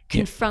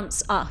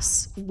confronts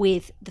us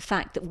with the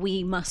fact that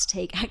we must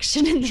take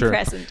action in the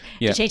present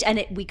to change,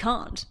 and we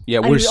can't. We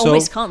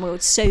almost can't. We're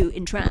so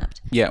entrapped.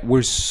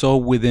 We're so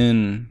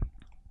within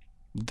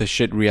the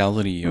shit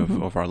reality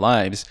of our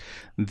lives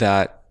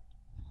that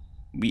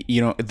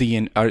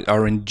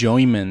our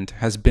enjoyment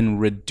has been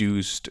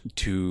reduced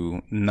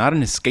to not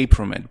an escape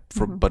from it,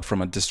 but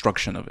from a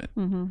destruction of it.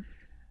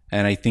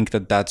 And I think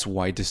that that's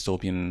why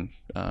dystopian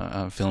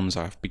films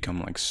have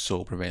become like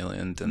so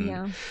prevalent.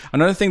 And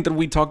another thing that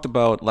we talked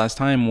about last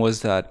time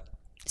was that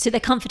they're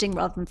comforting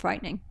rather than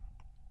frightening.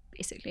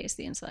 Basically, is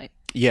the insight.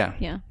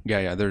 Yeah.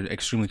 They're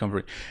extremely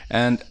comforting.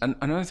 And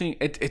another thing,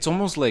 it's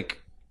almost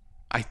like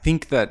I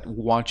think that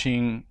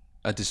watching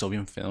a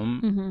dystopian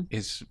film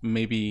is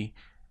maybe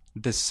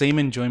the same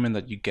enjoyment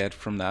that you get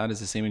from that is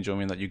the same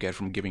enjoyment that you get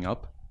from giving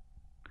up.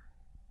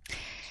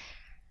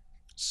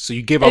 So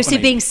you give up. So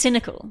being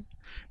cynical.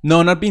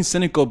 No, not being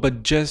cynical,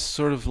 but just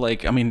sort of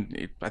like, I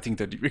mean, I think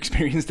that you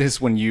experience this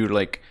when you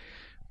like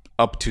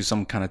up to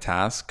some kind of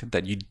task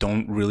that you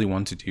don't really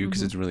want to do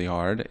because it's really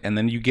hard, and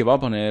then you give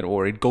up on it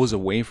or it goes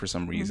away for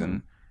some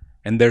reason,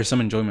 and there's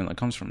some enjoyment that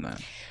comes from that.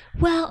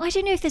 Well, I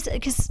don't know if there's,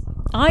 because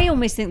I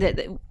almost think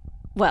that,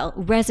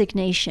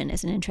 resignation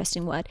is an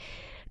interesting word.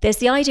 There's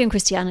the idea in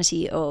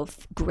Christianity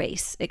of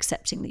grace,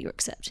 accepting that you're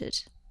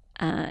accepted.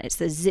 It's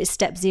the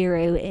step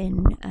 0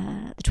 in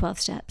the 12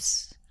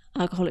 steps.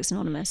 Alcoholics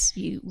Anonymous.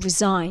 You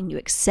resign, you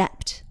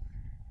accept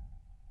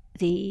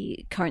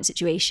the current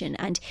situation,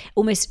 and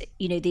almost,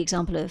 the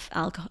example of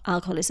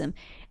alcoholism,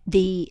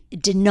 the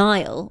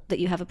denial that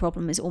you have a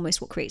problem is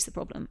almost what creates the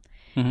problem.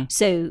 Mm-hmm.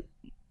 So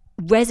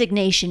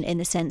resignation in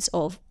the sense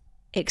of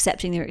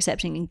accepting you're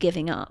accepting and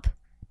giving up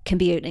can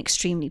be an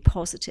extremely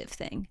positive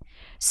thing.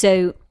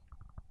 So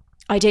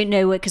I don't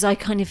know, because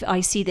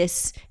I see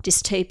this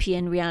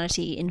dystopian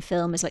reality in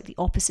film as like the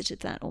opposite of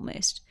that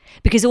almost.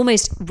 Because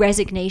almost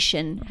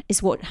resignation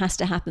is what has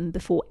to happen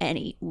before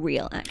any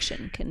real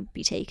action can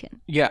be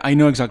taken. Yeah, I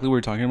know exactly what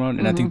you're talking about.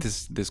 And I think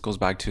this goes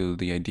back to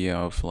the idea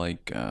of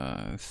like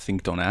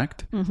think, don't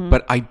act. Mm-hmm.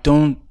 But I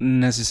don't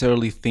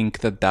necessarily think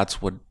that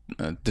that's what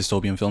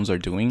dystopian films are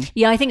doing.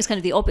 Yeah, I think it's kind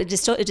of the opposite.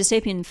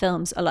 Dystopian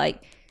films are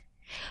like,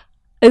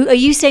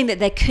 are you saying that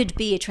there could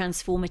be a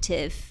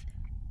transformative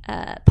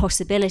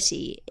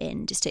possibility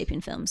in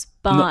dystopian films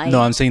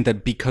no, I'm saying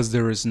that because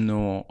there is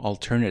no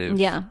alternative,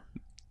 yeah,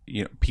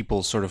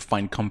 people sort of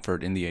find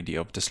comfort in the idea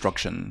of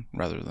destruction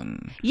rather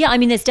than, yeah, I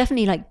mean, there's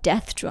definitely like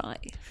death drive.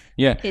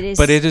 Yeah,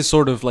 but it is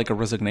sort of like a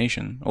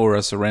resignation or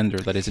a surrender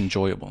that is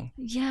enjoyable.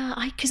 Yeah,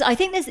 because I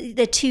think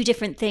they're two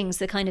different things.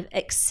 The kind of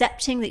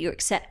accepting that you're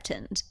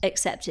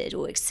accepted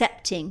or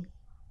accepting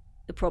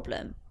the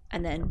problem,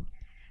 and then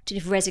I don't know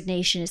if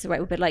resignation is the right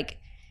word, but like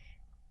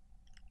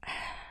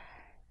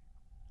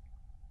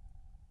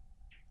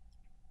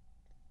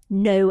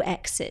no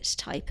exit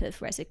type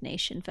of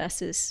resignation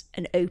versus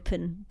an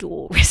open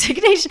door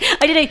resignation.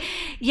 I don't know.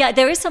 Yeah,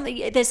 there's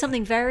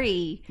something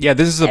very... Yeah,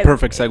 this is a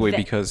perfect segue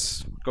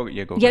because... Go.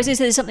 Yeah, I was going to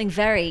say there's something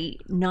very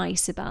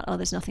nice about,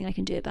 there's nothing I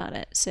can do about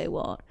it, so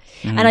what?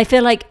 Mm-hmm. And I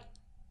feel like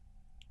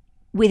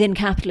within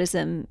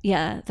capitalism,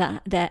 yeah,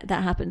 that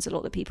happens a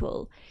lot that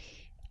people...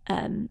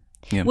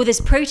 Yeah. Well, there's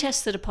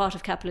protests that are part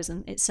of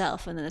capitalism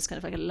itself, and then there's kind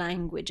of like a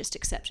languageist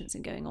acceptance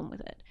and going on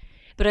with it.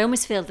 But I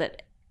almost feel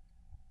that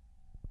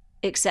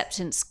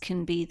acceptance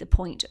can be the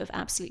point of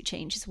absolute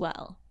change as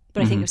well.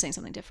 But I think you're saying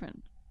something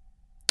different.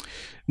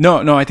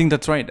 No, I think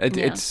that's right.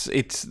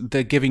 It's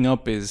the giving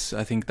up is,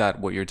 I think,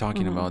 that what you're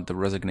talking about, the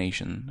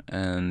resignation.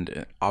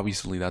 And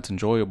obviously that's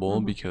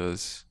enjoyable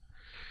because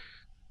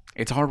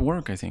it's hard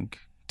work, I think,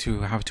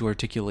 to have to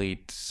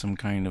articulate some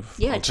kind of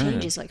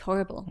change is like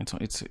horrible.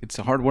 It's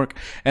a hard work.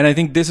 And I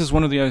think this is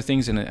one of the other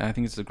things, and I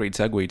think it's a great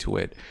segue to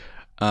it.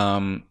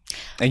 And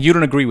you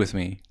don't agree with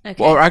me.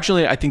 Okay. Or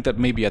actually, I think that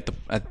maybe at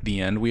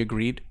the end we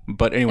agreed.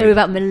 But anyway,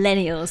 about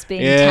millennials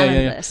being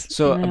talentless. Yeah.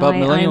 So about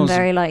millennials,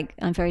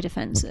 I'm very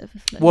defensive.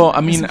 Well,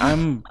 I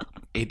mean,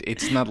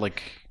 it's not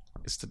like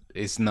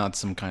it's not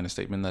some kind of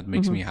statement that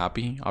makes me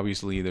happy.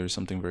 Obviously, there's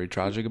something very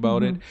tragic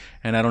about it,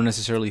 and I don't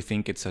necessarily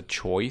think it's a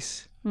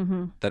choice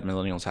that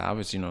millennials have.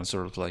 It's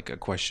sort of like a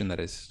question that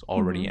is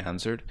already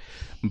answered.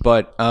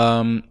 But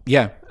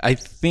I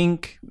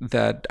think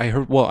that I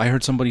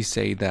heard somebody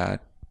say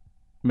that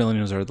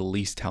millennials are the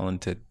least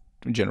talented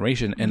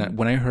generation, and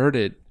when I heard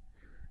it,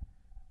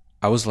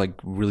 I was like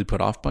really put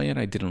off by it.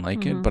 I didn't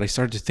like it, but I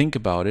started to think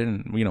about it,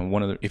 and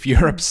if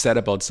you're upset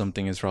about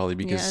something, it's probably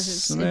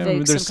because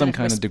there's some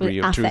kind of degree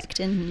of truth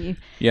in you.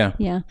 Yeah,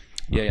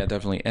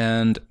 definitely.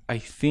 And I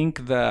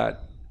think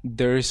that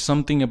there is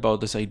something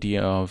about this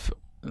idea of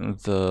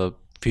the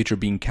future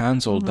being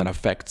canceled that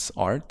affects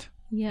art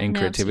and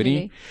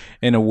creativity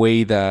in a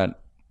way that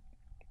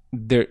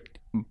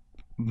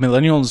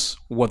millennials,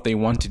 what they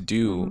want to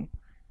do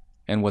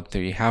and what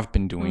they have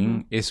been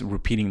doing is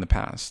repeating the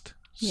past.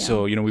 Yeah.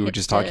 So, we were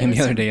just talking the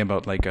other day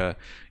about like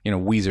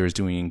Weezer is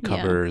doing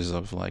covers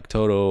of like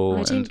Toto.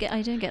 I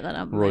don't get that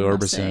up. Roy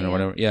Orbison or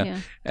whatever. Yeah.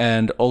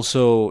 And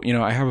also,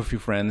 I have a few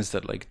friends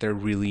that like they're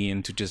really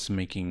into just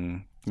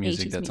making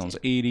music that sounds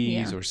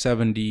 80s or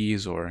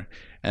 70s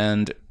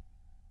and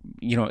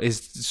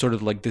is sort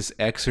of like this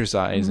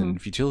exercise in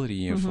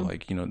futility of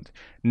like,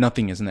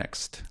 nothing is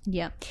next.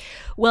 Yeah.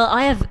 Well,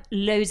 I have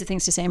loads of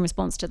things to say in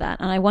response to that.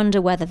 And I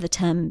wonder whether the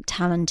term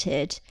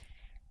talented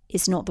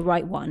is not the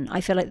right one.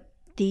 I feel like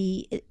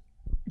the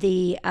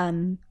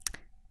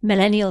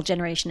millennial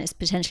generation is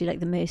potentially like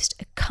the most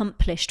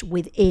accomplished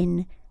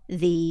within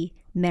the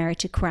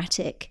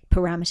meritocratic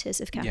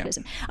parameters of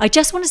capitalism. Yeah. I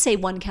just want to say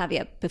one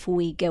caveat before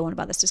we go on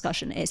about this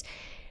discussion is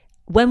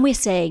when we're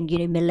saying,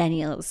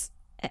 millennials,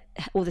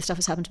 all this stuff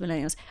has happened to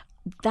millennials,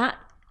 that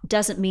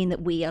doesn't mean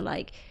that we are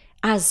like,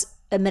 as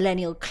a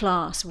millennial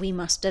class, we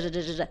must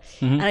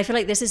And I feel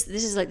like this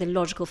is like the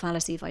logical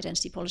fallacy of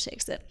identity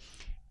politics, that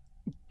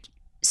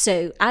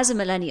so as a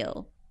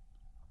millennial,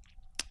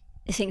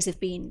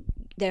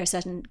 there are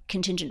certain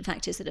contingent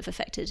factors that have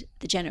affected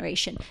the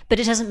generation, but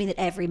it doesn't mean that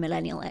every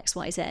millennial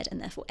XYZ and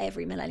therefore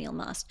every millennial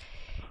must.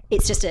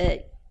 It's just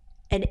an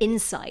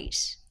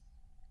insight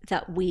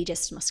that we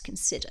just must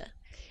consider.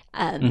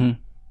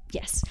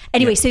 Yes.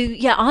 Anyway, so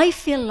I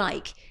feel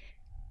like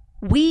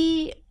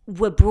we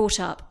were brought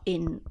up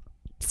in,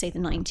 say, the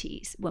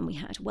 90s when we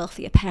had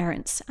wealthier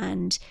parents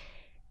and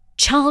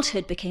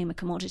childhood became a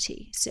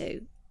commodity. So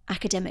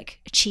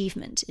academic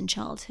achievement in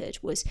childhood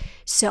was,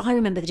 so I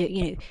remember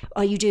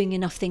are you doing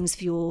enough things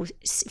for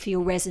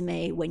your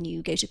resume when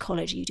you go to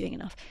college? Are you doing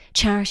enough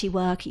charity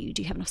work? Do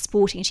you have enough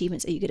sporting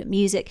achievements? Are you good at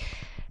music?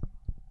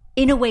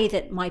 in a way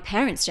that my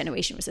parents'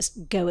 generation was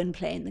just go and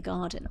play in the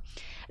garden.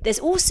 There's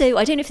also,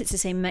 I don't know if it's the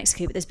same in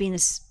Mexico, but there's been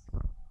this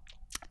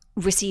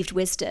received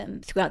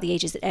wisdom throughout the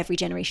ages that every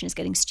generation is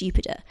getting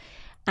stupider,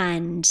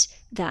 and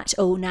that,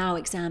 now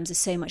exams are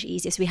so much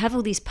easier. So we have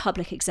all these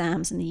public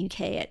exams in the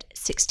UK at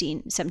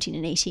 16, 17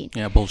 and 18.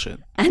 Yeah, bullshit.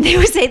 And they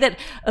would say that,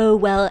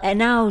 and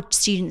now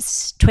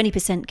students,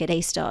 20% get A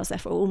stars,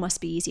 therefore all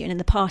must be easier. And in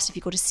the past, if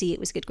you got a C, it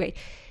was a good grade.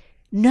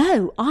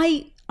 No,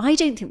 I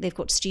don't think they've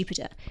got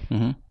stupider.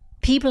 Mm-hmm.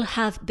 People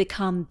have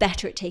become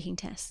better at taking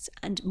tests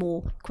and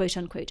more, quote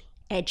unquote,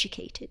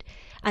 educated,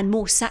 and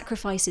more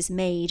sacrifices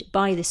made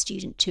by the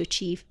student to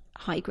achieve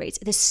high grades.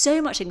 There's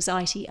so much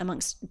anxiety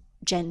amongst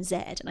Gen Z,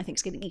 and I think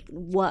it's getting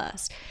even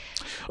worse.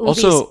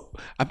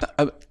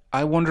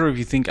 I wonder if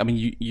you think,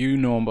 you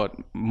know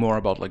more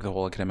about like the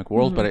whole academic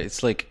world, but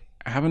it's like,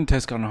 haven't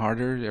tests gotten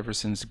harder ever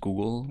since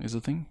Google is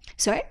a thing?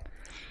 Sorry?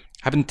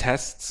 Haven't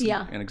tests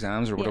and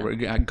exams or whatever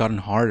gotten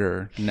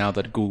harder now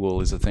that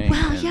Google is a thing?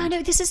 Well,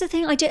 this is the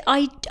thing. I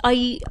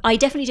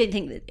definitely don't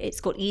think that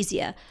it's got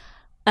easier.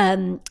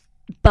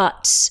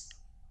 But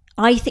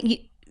I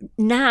think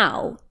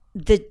now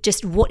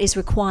just what is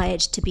required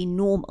to be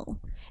normal.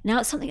 Now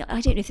it's something,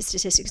 I don't know if the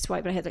statistics is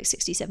right, but I heard like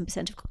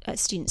 67% of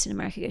students in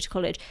America go to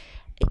college.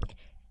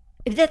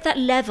 That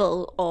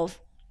level of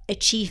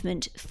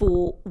achievement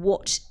for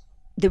what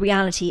the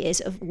reality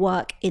is of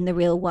work in the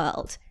real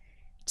world.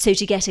 So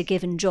to get a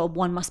given job,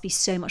 one must be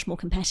so much more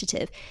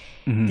competitive.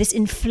 Mm-hmm. This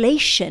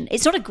inflation,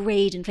 it's not a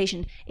grade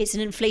inflation, it's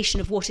an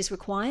inflation of what is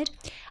required.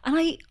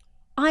 And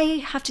I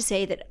have to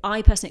say that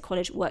I personally at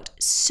college worked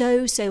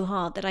so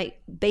hard that I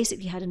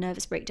basically had a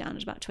nervous breakdown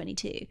at about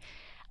 22.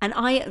 And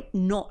I am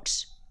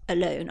not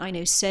alone. I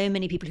know so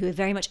many people who are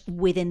very much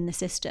within the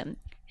system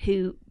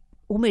who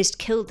almost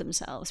killed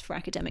themselves for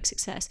academic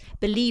success,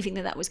 believing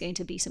that was going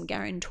to be some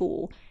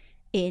guarantor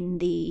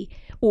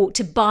or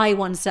to buy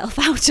oneself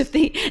out of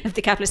the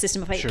capitalist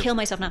system. If I kill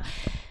myself now.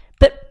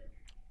 But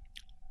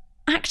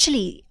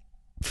actually,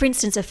 for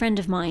instance, a friend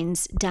of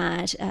mine's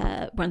dad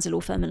runs a law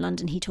firm in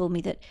London. He told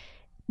me that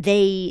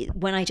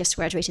when I just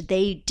graduated,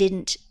 they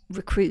didn't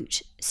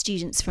recruit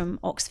students from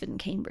Oxford and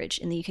Cambridge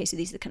in the UK. So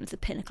these are kind of the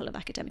pinnacle of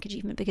academic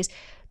achievement, because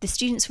the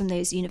students from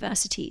those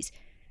universities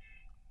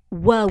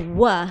were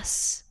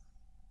worse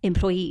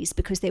employees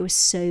because they were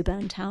so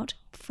burnt out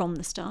from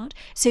the start.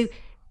 So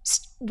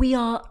we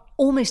are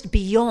almost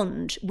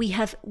beyond.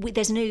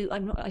 There's no.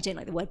 I don't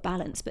like the word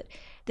balance, but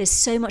there's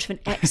so much of an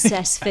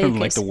excess focus. I don't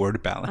like the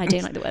word balance. I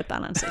don't like the word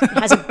balance. It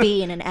has a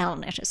B and an L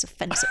in it. It's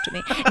offensive to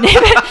me.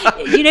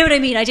 You know what I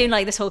mean? I don't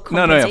like this whole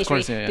compensatory, of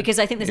course, yeah. Because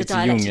I think there's a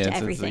dialectic to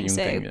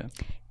everything,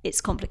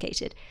 it's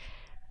complicated.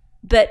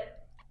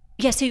 But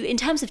yeah, so in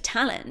terms of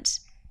talent,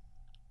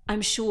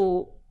 I'm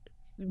sure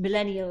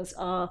millennials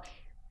are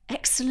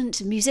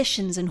excellent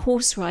musicians and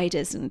horse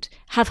riders and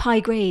have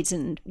high grades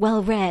and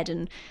well read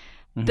and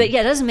but it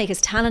doesn't make us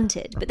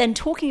talented. But then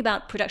talking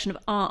about production of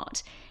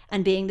art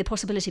and being the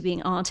possibility of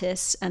being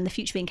artists and the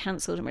future being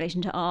cancelled in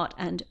relation to art,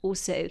 and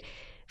also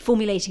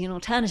formulating an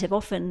alternative,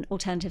 often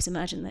alternatives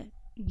emerge in the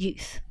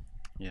youth.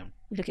 Yeah.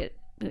 We look at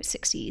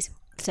 60s,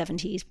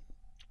 70s.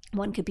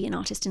 One could be an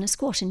artist in a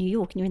squat in New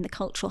York, and you're in the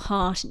cultural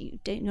heart, and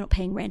you're not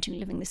paying rent, and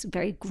you're living this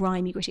very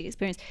grimy, gritty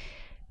experience.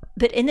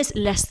 But in this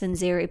less than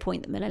 0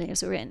 point that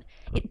millennials are in,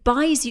 it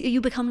buys you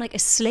become like a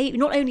slave.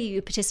 Not only are you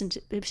a participant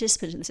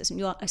in the system,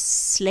 you are a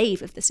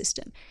slave of the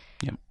system.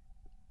 Yeah.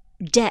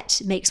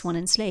 Debt makes one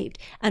enslaved.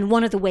 And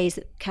one of the ways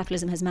that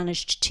capitalism has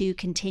managed to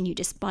continue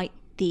despite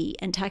the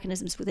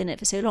antagonisms within it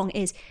for so long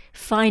is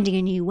finding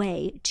a new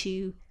way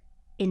to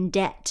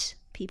indebt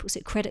people.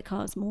 So credit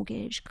cards,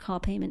 mortgage, car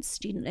payments,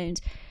 student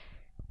loans.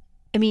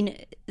 I mean,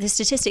 the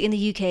statistic in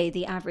the UK,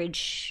 the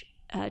average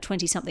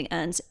 20-something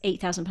earns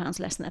 £8,000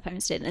 less than their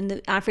parents did, and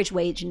the average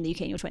wage in the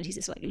UK in your 20s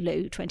is like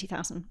low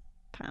 £20,000.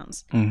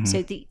 Mm-hmm.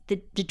 So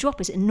the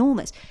drop is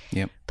enormous.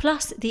 Yep.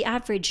 Plus, the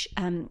average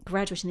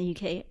graduate in the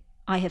UK,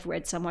 I have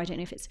read somewhere, I don't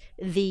know if it's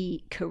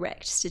the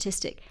correct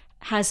statistic,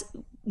 has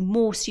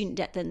more student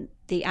debt than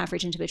the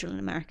average individual in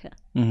America.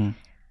 Mm-hmm.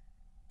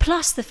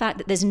 Plus the fact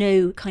that there's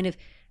no kind of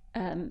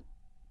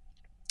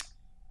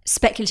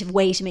speculative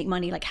way to make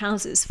money like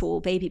houses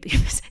for baby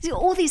boomers.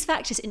 All these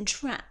factors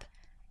entrap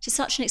to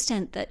such an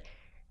extent that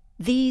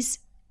these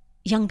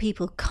young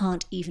people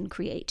can't even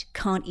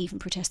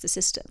protest the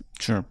system.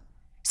 Sure.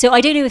 So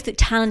I don't know if the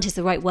talent is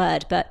the right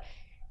word, but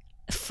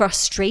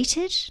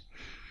frustrated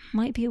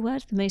might be a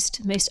word. The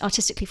most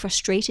artistically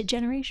frustrated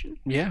generation.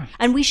 Yeah.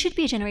 And we should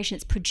be a generation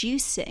that's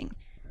producing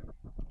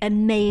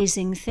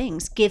amazing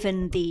things,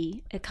 given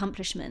the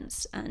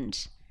accomplishments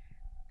and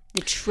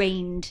the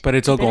trained. But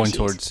it's all going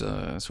towards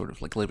sort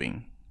of like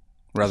living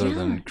rather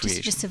than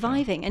creation. Just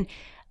surviving. And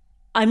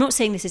I'm not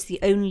saying this is the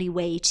only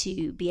way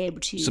to be able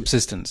to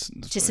subsistence,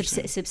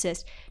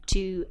 subsist,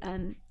 to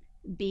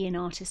be an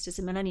artist as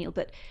a millennial,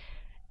 but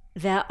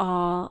there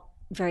are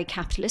very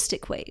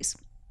capitalistic ways,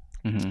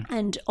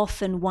 and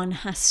often one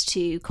has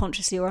to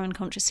consciously or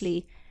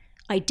unconsciously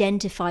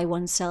identify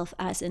oneself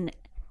as an.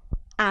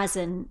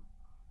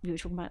 We were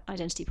talking about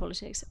identity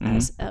politics,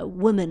 as a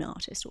woman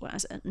artist, or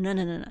as a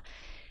no.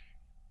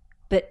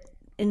 But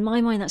in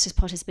my mind, that's just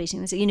participating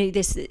in this. You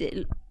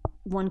know,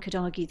 one could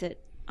argue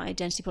that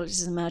identity politics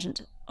is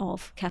emergent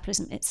of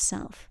capitalism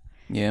itself.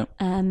 Yeah.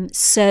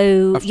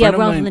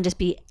 Rather than just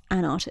be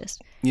an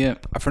artist. Yeah,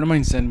 a friend of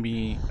mine sent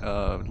me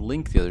a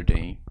link the other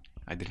day.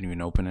 I didn't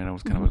even open it. I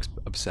was kind of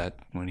upset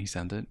when he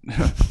sent it.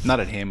 Not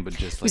at him, but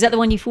just like... Was that the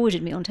one you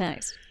forwarded me on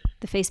text?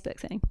 The Facebook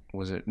thing?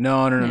 Was it?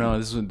 No.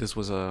 This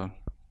was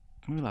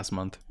maybe last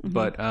month.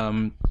 But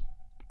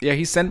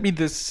he sent me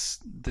this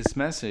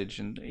message,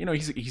 and you know,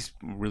 he's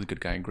a really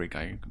good guy,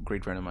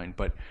 great friend of mine.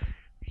 But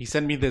he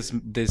sent me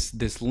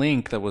this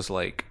link that was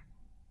like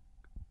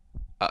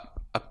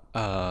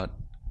a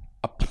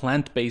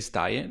plant-based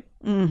diet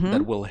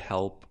that will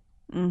help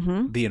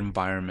the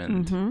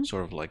environment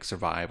sort of like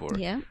survive or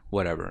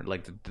whatever,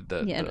 like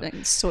the like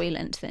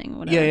Soylent thing or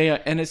whatever.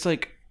 Yeah. And it's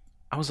like,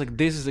 I was like,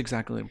 this is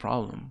exactly the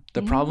problem.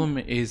 The problem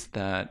is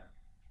that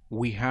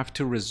we have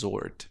to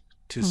resort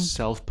to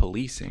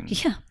self-policing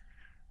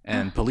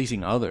and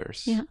policing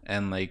others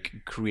and like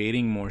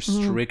creating more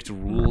strict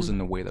rules in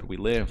the way that we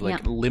live,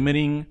 like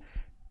limiting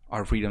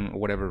our freedom,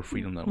 whatever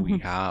freedom that we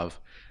have,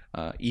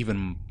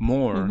 even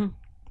more,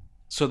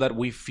 so that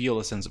we feel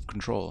a sense of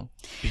control,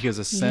 because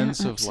a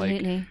sense of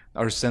like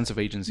our sense of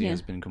agency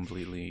has been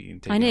completely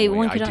taken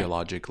away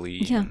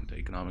ideologically and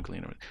economically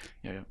and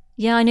everything.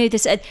 Yeah, I know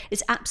this.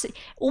 It's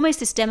absolutely almost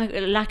this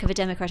lack of a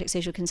democratic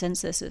social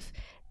consensus of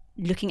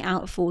looking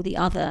out for the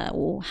other,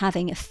 or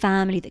having a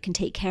family that can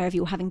take care of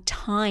you, or having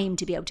time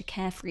to be able to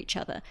care for each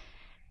other,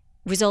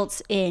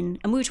 results in,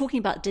 and we were talking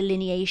about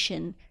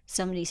delineation,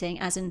 somebody saying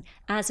as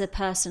a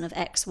person of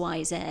X,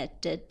 Y, Z,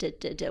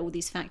 all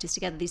these factors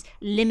together, these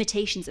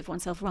limitations of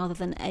oneself, rather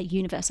than a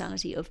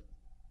universality of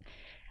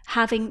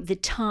having the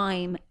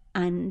time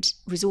and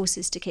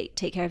resources to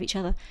take care of each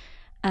other.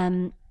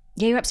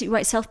 You're absolutely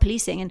right,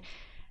 self-policing. And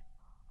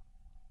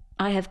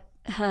I have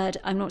heard,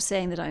 I'm not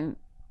saying that I'm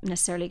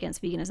necessarily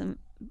against veganism,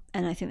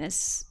 and I think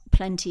there's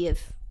plenty of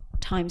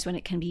times when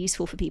it can be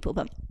useful for people,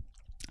 but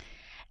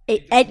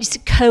it's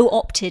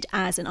co-opted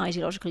as an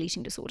ideological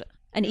eating disorder.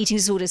 And eating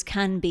disorders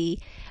can be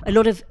a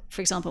lot of,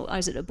 for example, I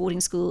was at a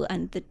boarding school,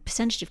 and the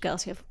percentage of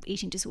girls who have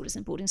eating disorders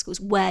in boarding schools,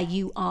 where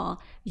you are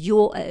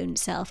your own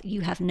self,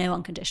 you have no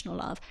unconditional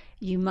love,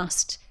 you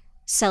must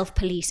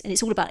self-police, and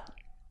it's all about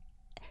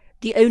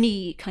the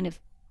only kind of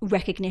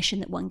recognition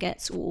that one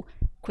gets, or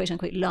quote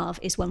unquote love,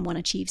 is when one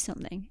achieves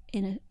something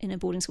in a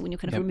boarding school, when you're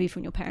kind of removed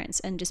from your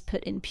parents and just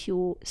put in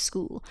pure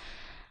school.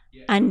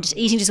 And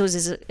eating disorders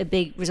is a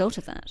big result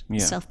of that.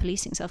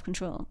 Self-policing,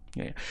 self-control.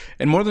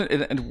 And what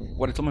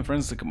I told my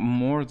friends, like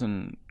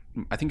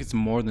I think it's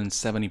more than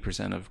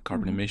 70% of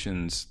carbon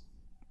emissions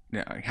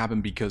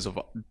happen because of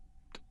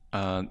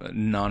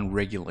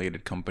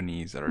non-regulated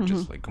companies that are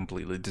just like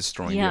completely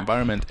destroying the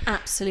environment.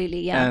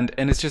 Absolutely, And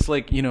it's just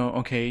like, you know,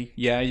 okay,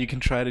 you can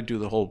try to do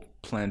the whole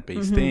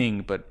plant-based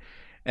thing, but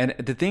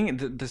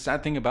the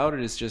sad thing about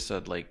it is just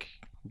that, like,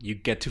 you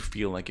get to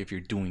feel like if you're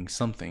doing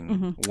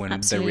something when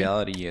the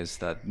reality is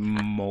that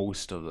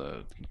most of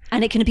the...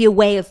 And it can be a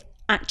way of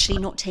actually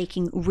not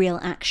taking real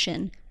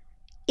action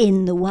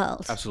in the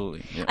world.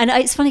 Absolutely. Yeah. And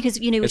it's funny because,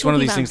 you know... It's one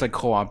of these things like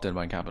co-opted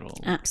by capital.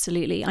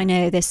 Absolutely. I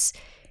know this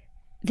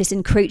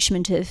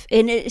encroachment of...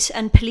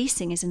 And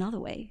policing is another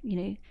way,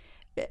 you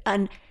know.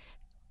 And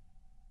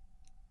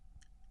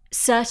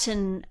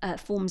certain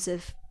forms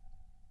of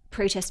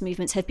protest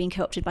movements have been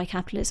co-opted by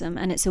capitalism,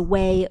 and it's a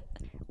way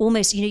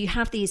almost, you know, you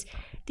have these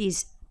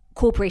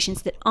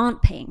corporations that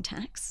aren't paying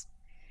tax.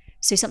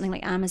 So something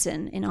like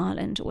Amazon in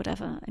Ireland or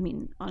whatever, I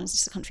mean, Ireland's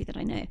just a country that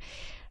I know,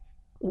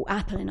 or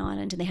Apple in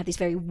Ireland, and they have these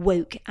very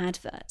woke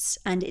adverts,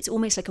 and it's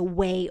almost like a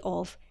way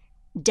of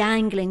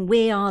dangling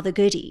we are the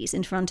goodies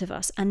in front of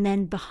us, and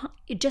then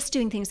just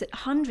doing things that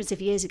hundreds of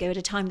years ago, at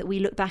a time that we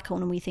look back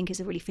on and we think is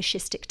a really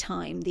fascistic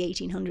time, the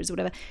 1800s or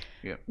whatever,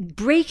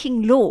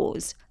 breaking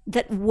laws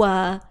that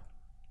were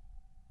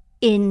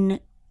in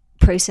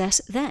process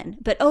then.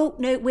 But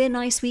no, we're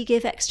nice, we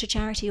give extra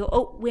charity,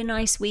 or we're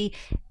nice, we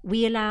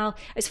allow...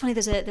 It's funny,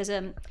 there's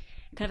a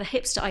kind of a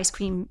hipster ice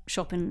cream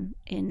shop in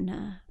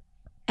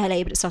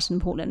LA, but it started in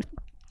Portland.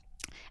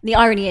 And the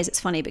irony is, it's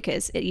funny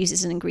because it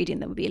uses an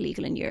ingredient that would be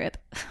illegal in Europe,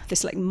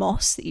 this like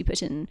moss that you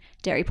put in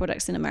dairy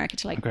products in America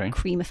to like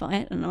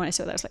creamify it. And when I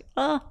saw that, I was like,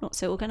 not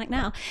so organic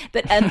now.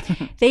 But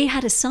they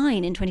had a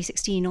sign in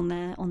 2016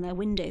 on their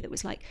window that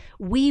was like,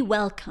 we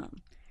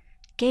welcome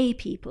gay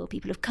people,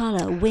 people of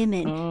color,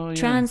 women,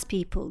 trans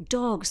people,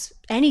 dogs,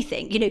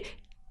 anything, you know,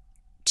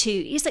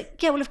 it's like,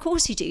 well, of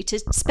course you do, to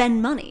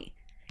spend money.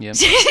 Yeah.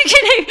 You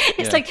know,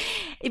 it's like,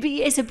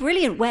 it's a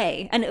brilliant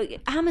way. And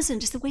Amazon,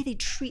 just the way they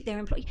treat their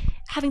employees,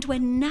 having to wear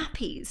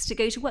nappies to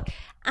go to work.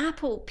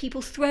 Apple,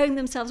 people throwing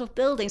themselves off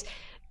buildings.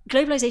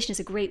 Globalization is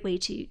a great way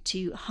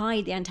to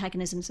hide the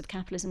antagonisms of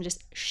capitalism,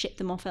 just ship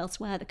them off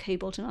elsewhere, the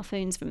cobalt in our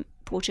phones from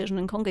poor children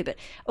in Congo. But,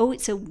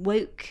 it's a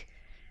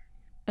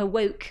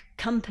woke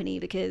company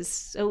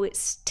because,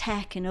 it's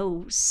tech,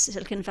 and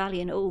Silicon Valley,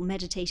 and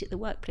meditate at the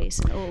workplace,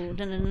 and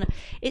no.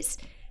 It's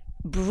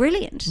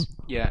brilliant.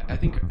 Yeah, I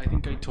think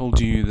I told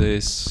you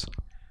this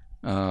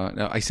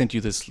I sent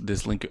you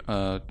this link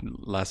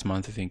last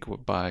month, I think,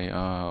 by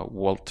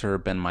Walter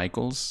Ben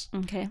Michaels.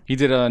 Okay. He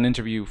did an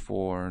interview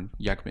for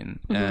Jacobin,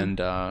 and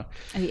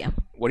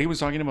what he was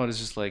talking about is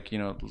just like,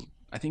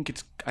 I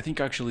think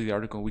actually the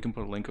article, we can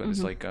put a link to it.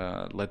 It's like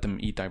let them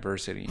eat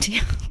diversity.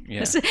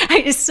 Yeah.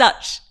 It's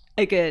such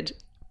a good,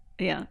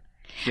 yeah.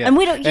 And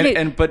we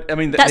don't, but I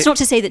mean, that's not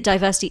to say that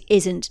diversity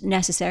isn't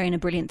necessary and a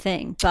brilliant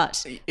thing,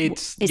 but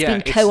it's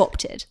been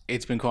co-opted.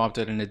 It's been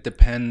co-opted, and it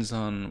depends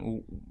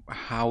on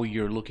how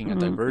you're looking at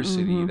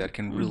diversity that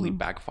can really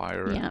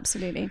backfire. Yeah,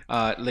 absolutely.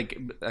 Like,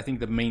 I think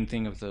the main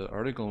thing of the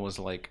article was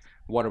like,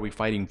 what are we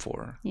fighting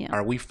for? Yeah.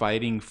 Are we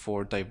fighting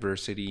for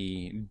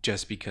diversity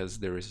just because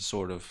there is a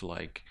sort of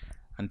like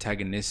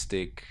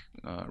antagonistic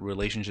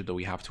relationship that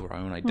we have to our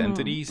own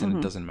identities and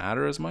it doesn't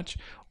matter as much,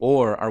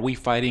 or are we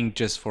fighting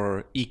just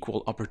for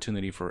equal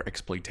opportunity for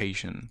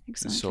exploitation?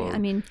 Exactly. So I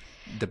mean,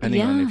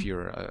 depending on if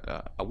you're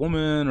a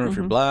woman or if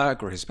you're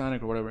black or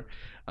Hispanic or whatever,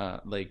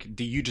 like,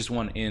 do you just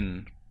want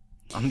in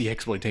on the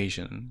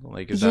exploitation?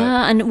 Like, is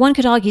that... and one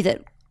could argue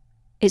that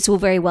it's all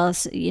very well,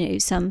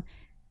 some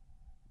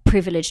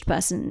privileged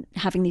person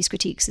having these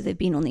critiques that they've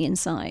been on the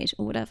inside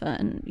or whatever,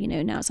 and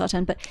now it's our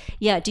turn. But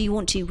do you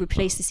want to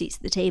replace the seats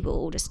at the table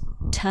or just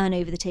turn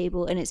over the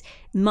table? And it's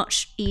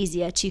much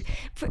easier to,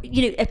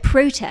 a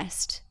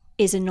protest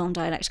is a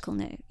non-dialectical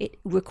no. It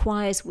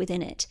requires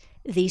within it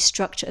the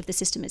structure of the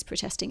system it's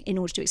protesting in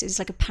order to exist. It's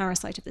like a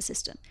parasite of the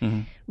system.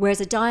 Whereas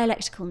a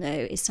dialectical no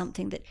is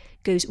something that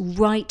goes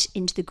right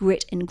into the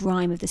grit and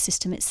grime of the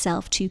system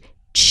itself to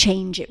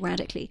change it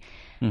radically.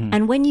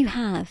 And when you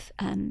have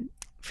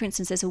for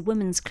instance, there's a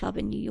women's club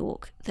in New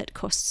York that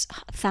costs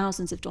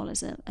thousands of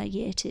dollars a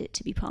year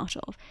to be part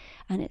of,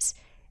 and it's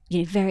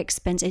very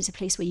expensive. It's a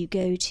place where you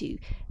go to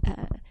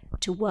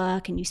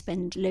work, and you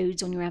spend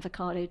loads on your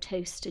avocado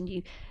toast, and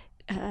you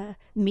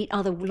meet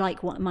other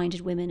like-minded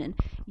women, and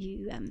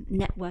you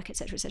network,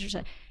 etc., etc.,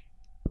 etc.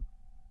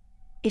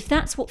 If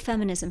that's what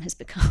feminism has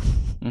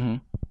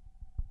become,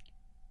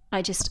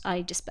 I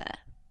despair.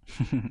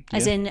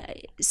 As in,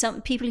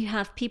 some people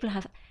have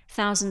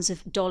thousands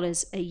of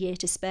dollars a year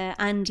to spare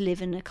and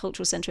live in a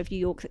cultural center of New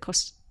York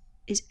that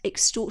is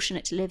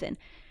extortionate to live in.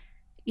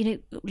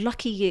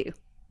 Lucky you.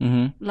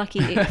 Lucky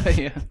you.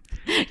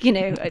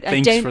 Yeah.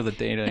 Thanks for the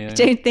data. Yeah. I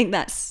don't think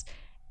that's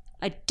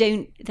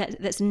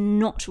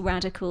not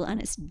radical,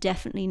 and it's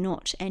definitely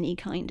not any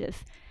kind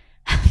of.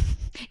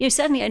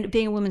 Certainly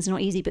being a woman's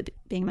not easy, but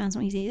being a man's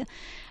not easy either.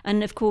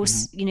 And of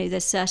course,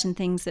 there's certain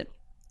things that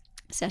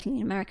certainly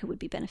in America would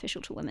be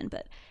beneficial to women,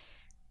 but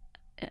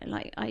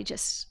I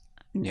just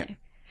no. Yeah.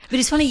 But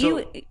it's funny,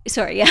 No,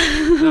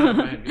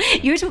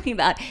 you were talking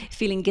about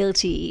feeling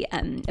guilty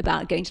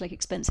about going to like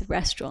expensive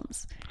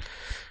restaurants,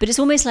 but it's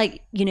almost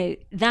like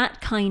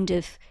that kind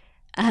of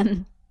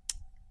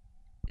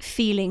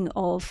feeling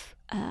of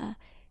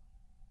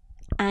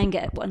anger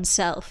at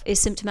oneself is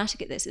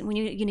symptomatic of this. And when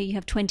you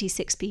have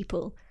 26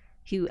 people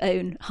who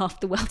own half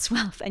the world's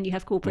wealth, and you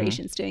have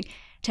corporations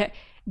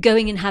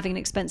going and having an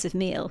expensive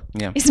meal,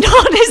 it's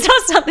not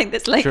something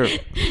that's like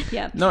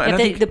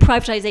the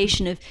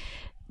privatization of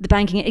the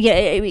banking. And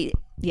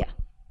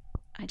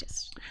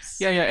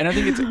I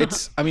think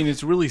it's I mean,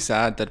 it's really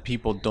sad that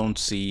people don't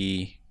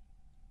see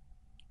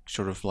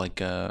sort of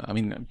like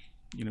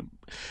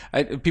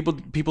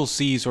people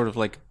see sort of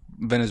like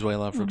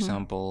Venezuela, for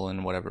example,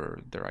 and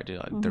whatever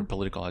their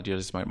political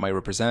ideas might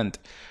represent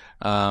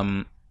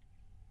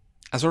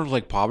as sort of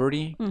like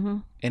poverty,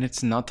 and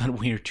it's not that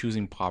we're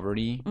choosing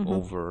poverty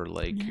over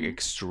like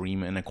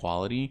extreme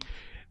inequality,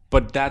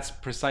 but that's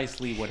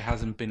precisely what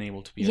hasn't been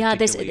able to be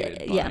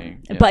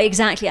articulated. But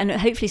exactly, and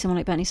hopefully someone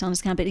like Bernie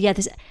Sanders can. But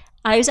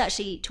I was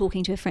actually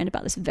talking to a friend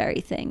about this very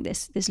thing,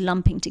 this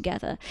lumping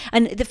together,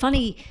 and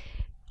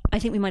I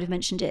think we might have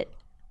mentioned it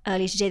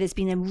earlier today. There's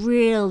been a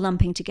real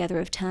lumping together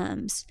of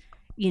terms.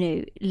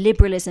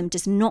 Liberalism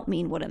does not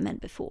mean what it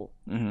meant before.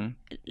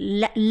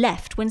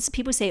 Left, when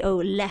people say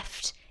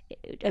left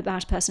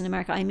about a person in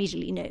America, I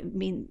immediately know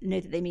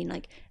that they mean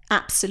like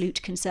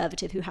absolute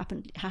conservative who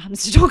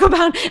happens to talk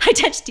about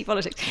identity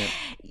politics.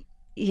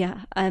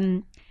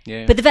 But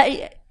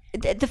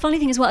the funny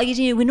thing as well,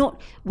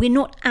 we're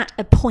not at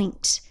a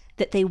point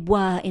that they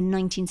were in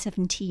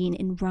 1917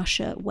 in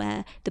Russia,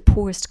 where the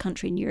poorest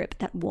country in Europe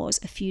that was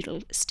a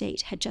feudal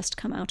state had just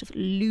come out of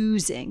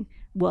losing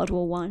World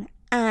War I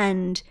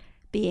and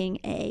being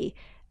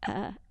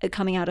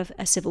coming out of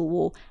a civil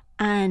war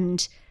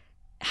and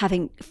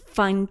having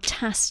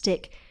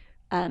fantastic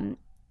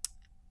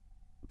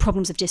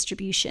problems of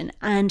distribution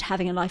and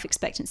having a life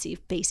expectancy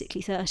of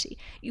basically 30.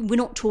 We're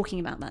not talking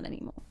about that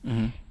anymore.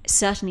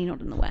 Certainly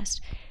not in the West.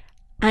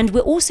 And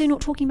we're also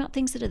not talking about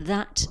things that are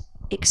that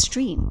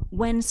extreme.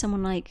 When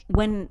someone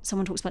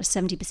talks about a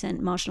 70%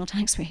 marginal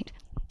tax rate,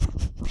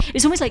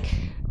 it's almost like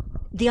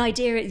the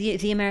idea,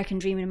 the American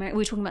dream in America,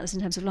 we were talking about this in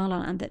terms of La La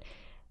Land, that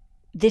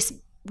this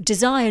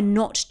desire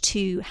not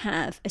to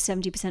have a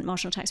 70%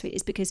 marginal tax rate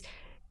is because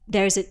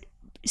there is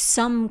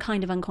some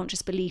kind of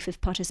unconscious belief of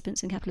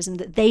participants in capitalism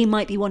that they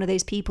might be one of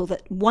those people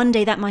that one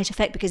day that might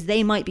affect because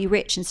they might be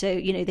rich, and so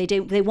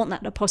they want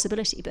that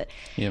possibility. But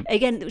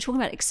again, we're talking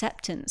about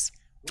acceptance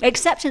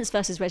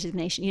versus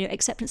resignation.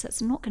 Acceptance,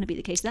 that's not going to be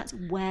the case. That's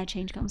where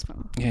change comes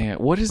from.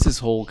 What is this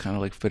whole kind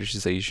of like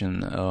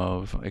fetishization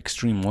of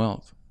extreme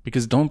wealth?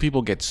 Because don't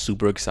people get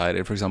super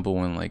excited, for example,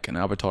 when like an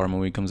Avatar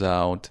movie comes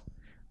out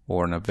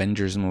or an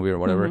Avengers movie or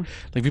whatever?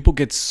 Like people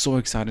get so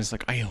excited. It's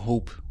like, I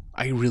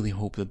really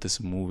hope that this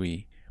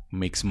movie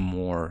makes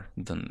more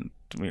than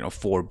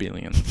 $4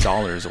 billion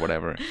or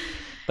whatever.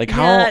 Like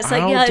well,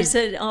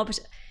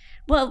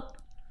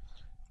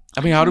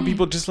 I mean, how do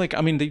people just like,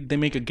 I mean, they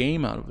make a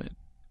game out of it,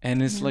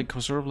 and it's like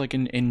sort of like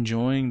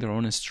enjoying their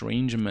own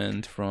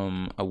estrangement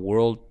from a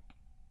world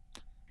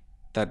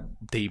that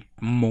they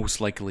most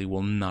likely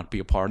will not be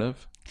a part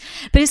of.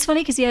 But it's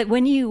funny because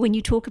when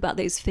you talk about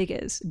those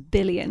figures,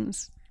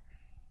 billions,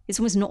 it's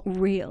almost not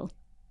real.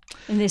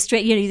 And the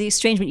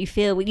estrangement you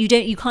feel,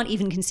 you can't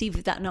even conceive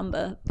of that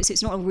number, so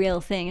it's not a real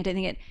thing. I don't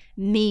think it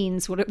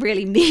means what it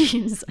really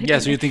means.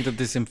 So you think that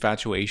this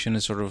infatuation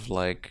is sort of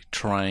like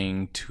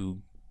trying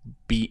to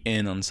be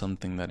in on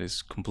something that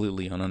is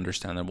completely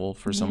ununderstandable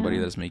for somebody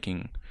that's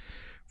making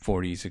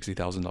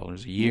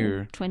 $40,000-$60,000 a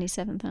year,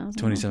 $27,000,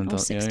 $27,000, or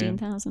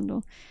 $16,000,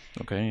 or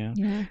okay,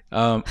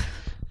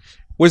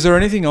 Was there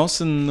anything else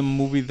in the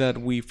movie that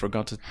we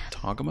forgot to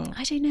talk about?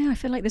 I don't know. I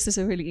feel like this is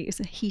it's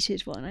a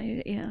heated one.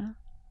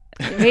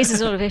 It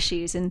raises a lot of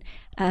issues, and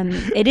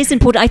it is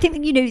important. I think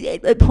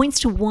that, it points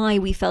to why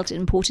we felt it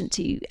important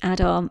to add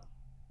our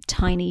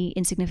tiny,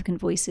 insignificant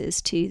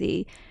voices to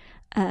the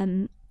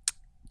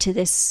to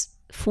this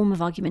form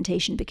of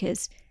argumentation,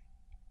 because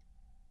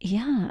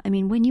I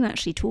mean, when you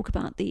actually talk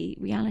about the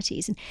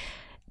realities and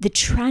the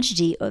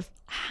tragedy of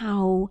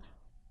how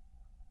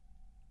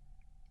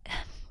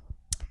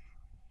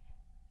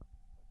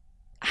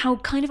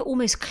kind of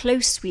almost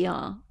close we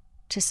are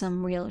to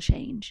some real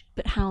change,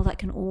 but how that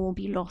can all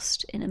be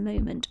lost in a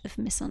moment of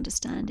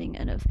misunderstanding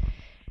and of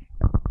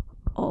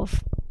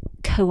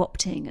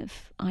co-opting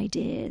of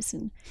ideas.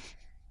 And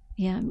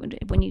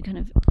when you kind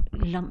of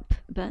lump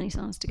Bernie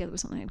Sanders together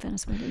with something like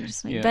Venezuela,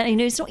 just like,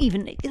 it's not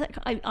even like,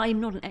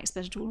 I'm not an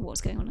expert at all on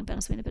what's going on in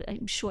Venezuela, but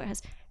I'm sure it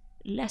has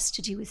less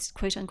to do with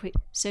quote unquote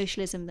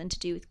socialism than to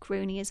do with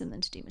cronyism than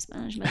to do with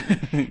mismanagement.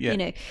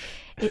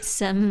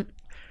 It's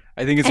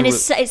I think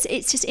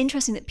it's just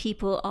interesting that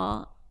people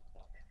are.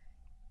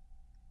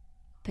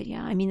 But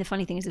I mean, the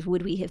funny thing is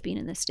would we have been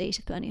in the state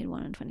if Bernie had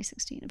won in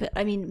 2016? But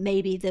I mean,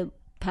 maybe the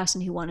person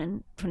who won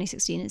in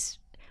 2016 is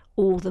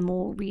all the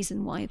more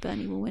reason why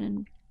Bernie will win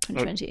in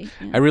 2020.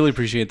 I really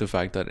appreciate the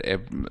fact that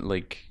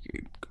like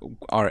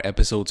our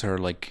episodes are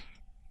like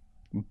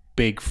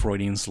big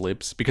Freudian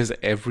slips, because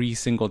every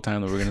single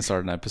time that we're gonna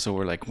start an episode,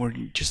 we're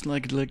just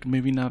like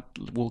maybe not.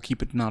 We'll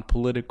keep it not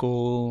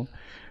political.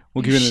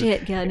 We'll give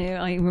it.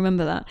 I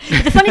remember that.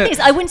 But the funny thing is,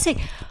 I wouldn't say.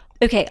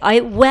 Okay,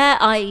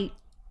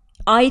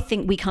 I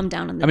think we come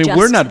down on the. I mean,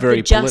 we're not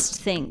very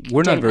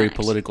we're not very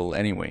political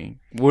anyway.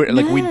 We're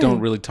like we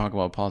don't really talk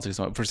about politics.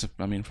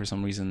 For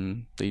some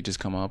reason they just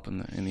come up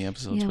in the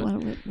episodes. Yeah,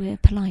 well, we're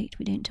polite.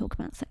 We don't talk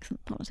about sex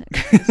and politics.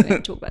 We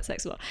don't talk about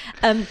sex a lot.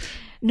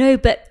 No,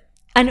 but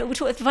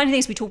the funny thing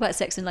is we talk about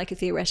sex in like a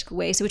theoretical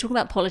way. So we're talking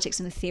about politics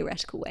in a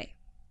theoretical way.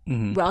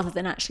 Rather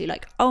than actually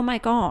like, oh my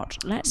God,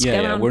 let's go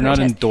out and we're protest.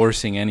 Not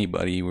endorsing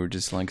anybody. We're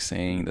just like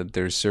saying that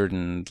there's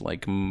certain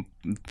like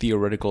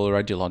theoretical or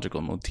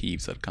ideological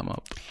motifs that come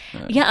up.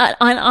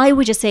 And I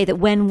would just say that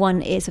when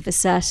one is of a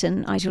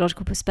certain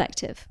ideological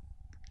perspective,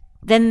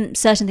 then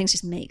certain things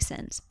just make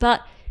sense.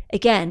 But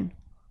again,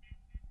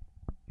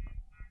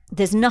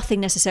 there's nothing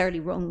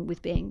necessarily wrong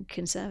with being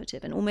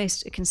conservative, and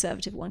almost a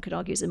conservative, one could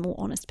argue, is a more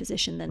honest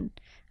position than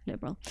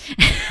liberal.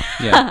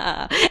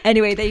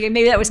 Anyway, there you go.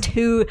 Maybe that was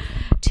too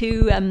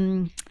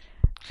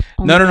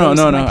no.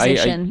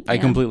 I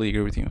completely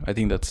agree with you. I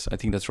think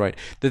that's right.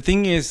 The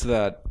thing is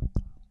that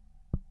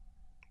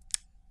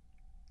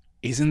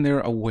isn't there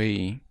a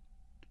way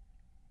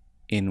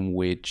in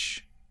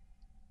which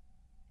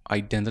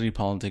identity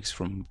politics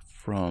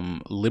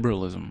from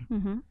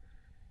liberalism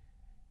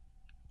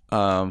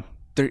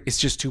it's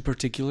just too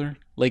particular.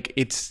 Like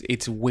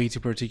it's way too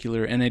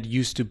particular, and it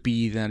used to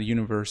be that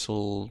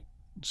universal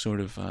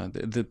sort of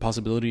the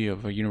possibility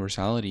of a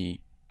universality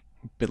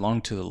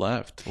belonged to the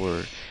left,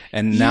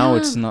 and now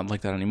it's not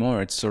like that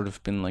anymore. It's sort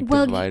of been like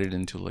divided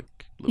into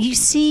like. You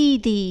see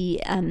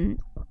the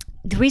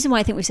reason why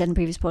I think we've said in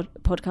previous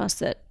podcasts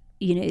that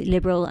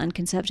liberal and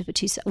conservative are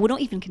two. Well,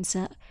 not even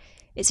conservative.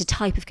 It's a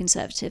type of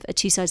conservative, are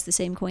two sides of the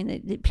same coin.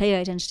 They play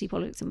identity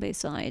politics on both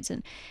sides,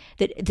 and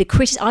that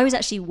I was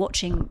actually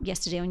watching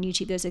yesterday on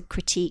YouTube. There's a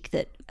critique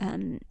that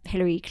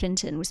Hillary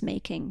Clinton was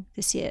making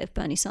this year of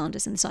Bernie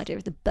Sanders and this idea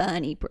of the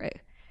Bernie bro.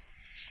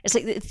 It's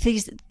like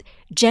these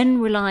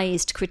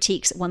generalized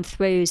critiques that one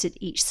throws at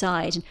each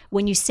side. And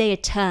when you say a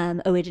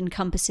term, it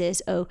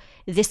encompasses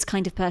this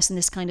kind of person,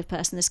 this kind of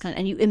person, this kind,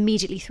 and you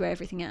immediately throw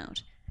everything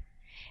out.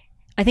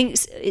 I think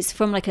it's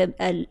from like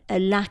a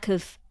lack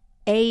of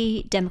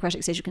a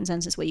democratic social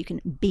consensus where you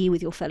can be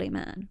with your fellow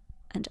man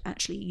and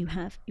actually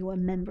you're a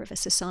member of a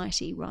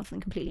society rather than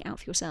completely out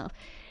for yourself.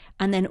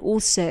 And then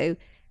also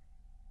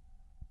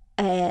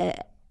a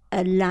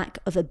lack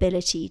of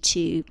ability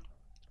to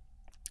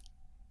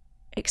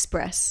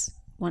express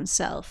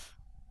oneself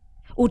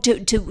or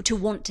to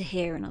want to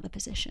hear another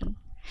position.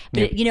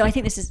 But I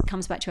think this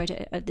comes back to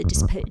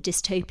the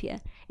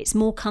dystopia. It's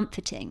more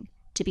comforting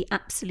to be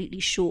absolutely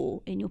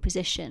sure in your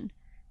position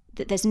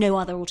that there's no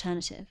other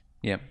alternative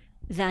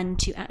than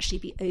to actually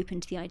be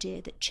open to the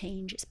idea that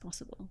change is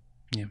possible.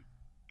 Yeah,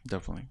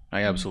 definitely.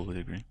 I absolutely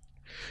agree.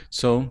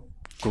 So,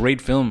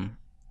 great film,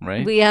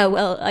 right?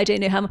 Well, I don't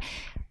know how much.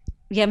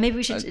 Yeah, maybe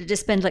we should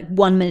just spend like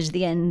 1 minute at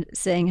the end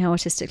saying how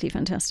artistically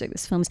fantastic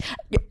this film is.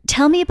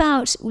 Tell me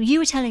about, you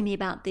were telling me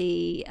about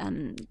the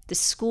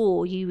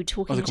score. You were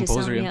talking the to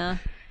composer, Samia.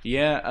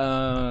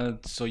 Yeah,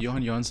 so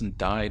Johan Johansson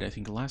died, I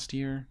think, last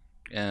year.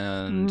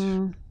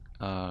 And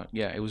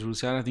it was really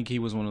sad. I think he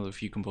was one of the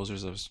few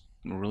composers that was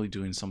really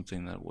doing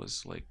something that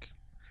was like,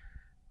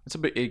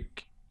 it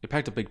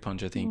packed a big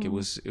punch, I think. It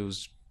was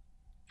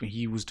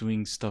he was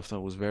doing stuff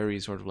that was very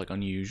sort of like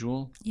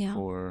unusual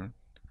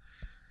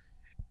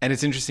and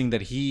it's interesting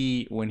that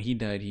when he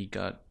died, he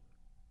got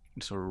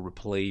sort of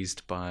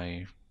replaced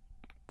by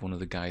one of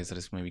the guys that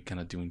is maybe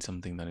kind of doing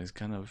something that is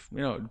kind of,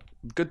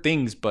 good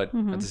things, but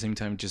at the same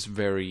time, just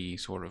very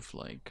sort of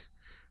like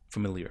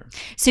familiar.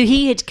 So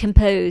he had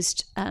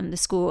composed the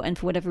score, and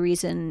for whatever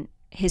reason,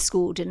 his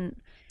score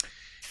didn't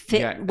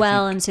fit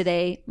and so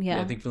they...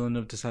 I think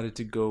Villeneuve decided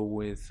to go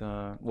with,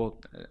 I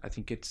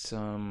think it's...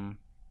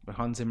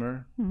 Hans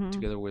Zimmer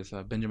together with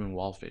Benjamin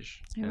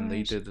Wallfisch, and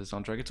they did the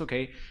soundtrack. It's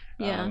okay.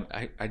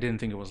 I didn't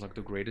think it was like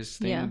the greatest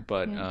thing,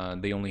 but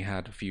they only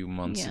had a few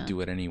months to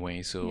do it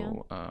anyway.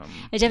 So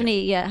it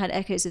definitely had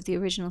echoes of the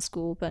original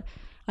score, but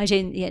it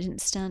didn't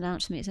stand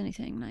out to me as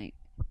anything like.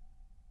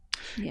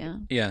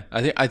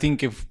 I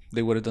think if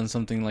they would have done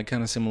something like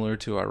kind of similar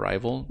to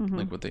Arrival,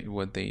 like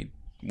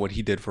what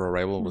he did for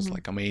Arrival was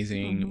like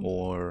amazing,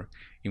 or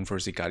even for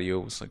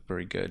Sicario was like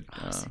very good.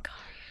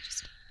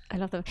 I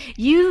love that.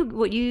 You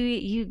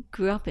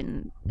grew up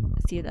in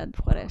Ciudad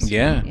Juarez.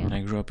 Yeah,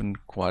 I grew up in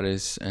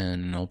Juarez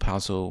and El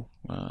Paso.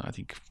 I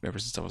think ever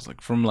since I was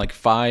like from like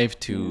 5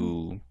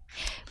 to.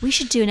 We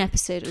should do an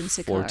episode on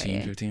Sicario.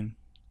 14, 15.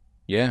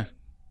 Yeah.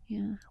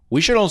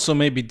 We should also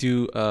maybe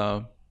do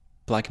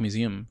Black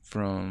Museum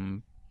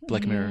from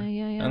Black Mirror.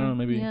 I don't know,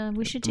 maybe. Yeah,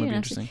 we should do an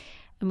episode.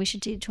 And we should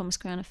do Thomas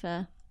Crown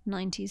Affair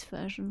 90s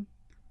version.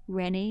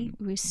 Rene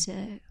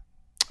Russo.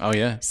 Oh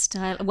yeah,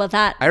 style. Well,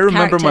 that I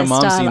remember my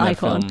mom seeing that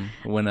icon. film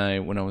when I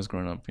was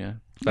growing up. Yeah,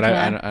 but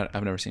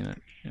I've never seen it.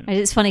 Yeah.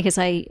 It's funny because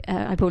I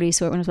probably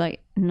saw it when I was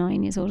like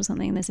 9 years old or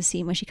something. And there's a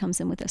scene where she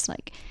comes in with this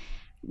like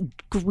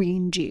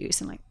green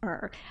juice and like,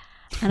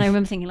 and I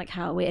remember thinking like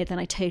how weird. Then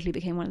I totally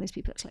became one of those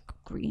people that's like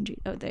green juice.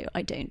 Although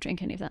I don't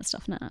drink any of that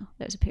stuff now.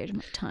 There was a period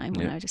of time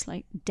when I was just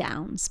like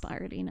down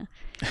spiralina.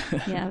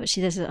 But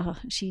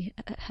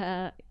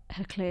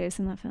her clothes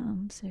in that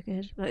film, so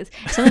good. Like,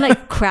 it's something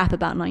like crap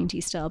about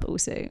 90s style, but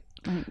also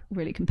like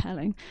really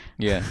compelling.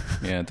 Yeah,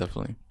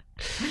 definitely.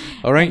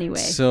 All right, anyway.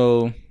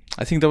 So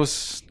I think that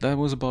was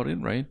about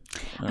it, right?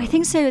 I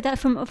think so. That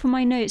from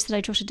my notes that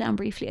I jotted down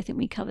briefly, I think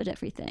we covered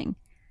everything.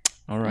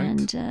 All right.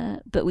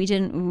 And but we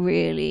didn't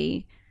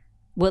really.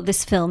 Well,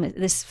 this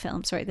podcast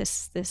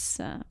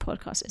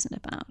isn't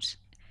about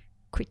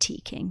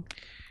critiquing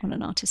on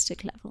an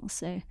artistic level.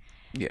 So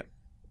yeah,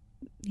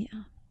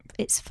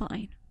 it's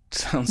fine.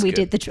 Sounds we good.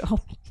 did the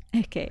job.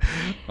 Okay.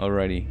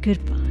 Alrighty.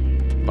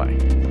 Goodbye. Bye.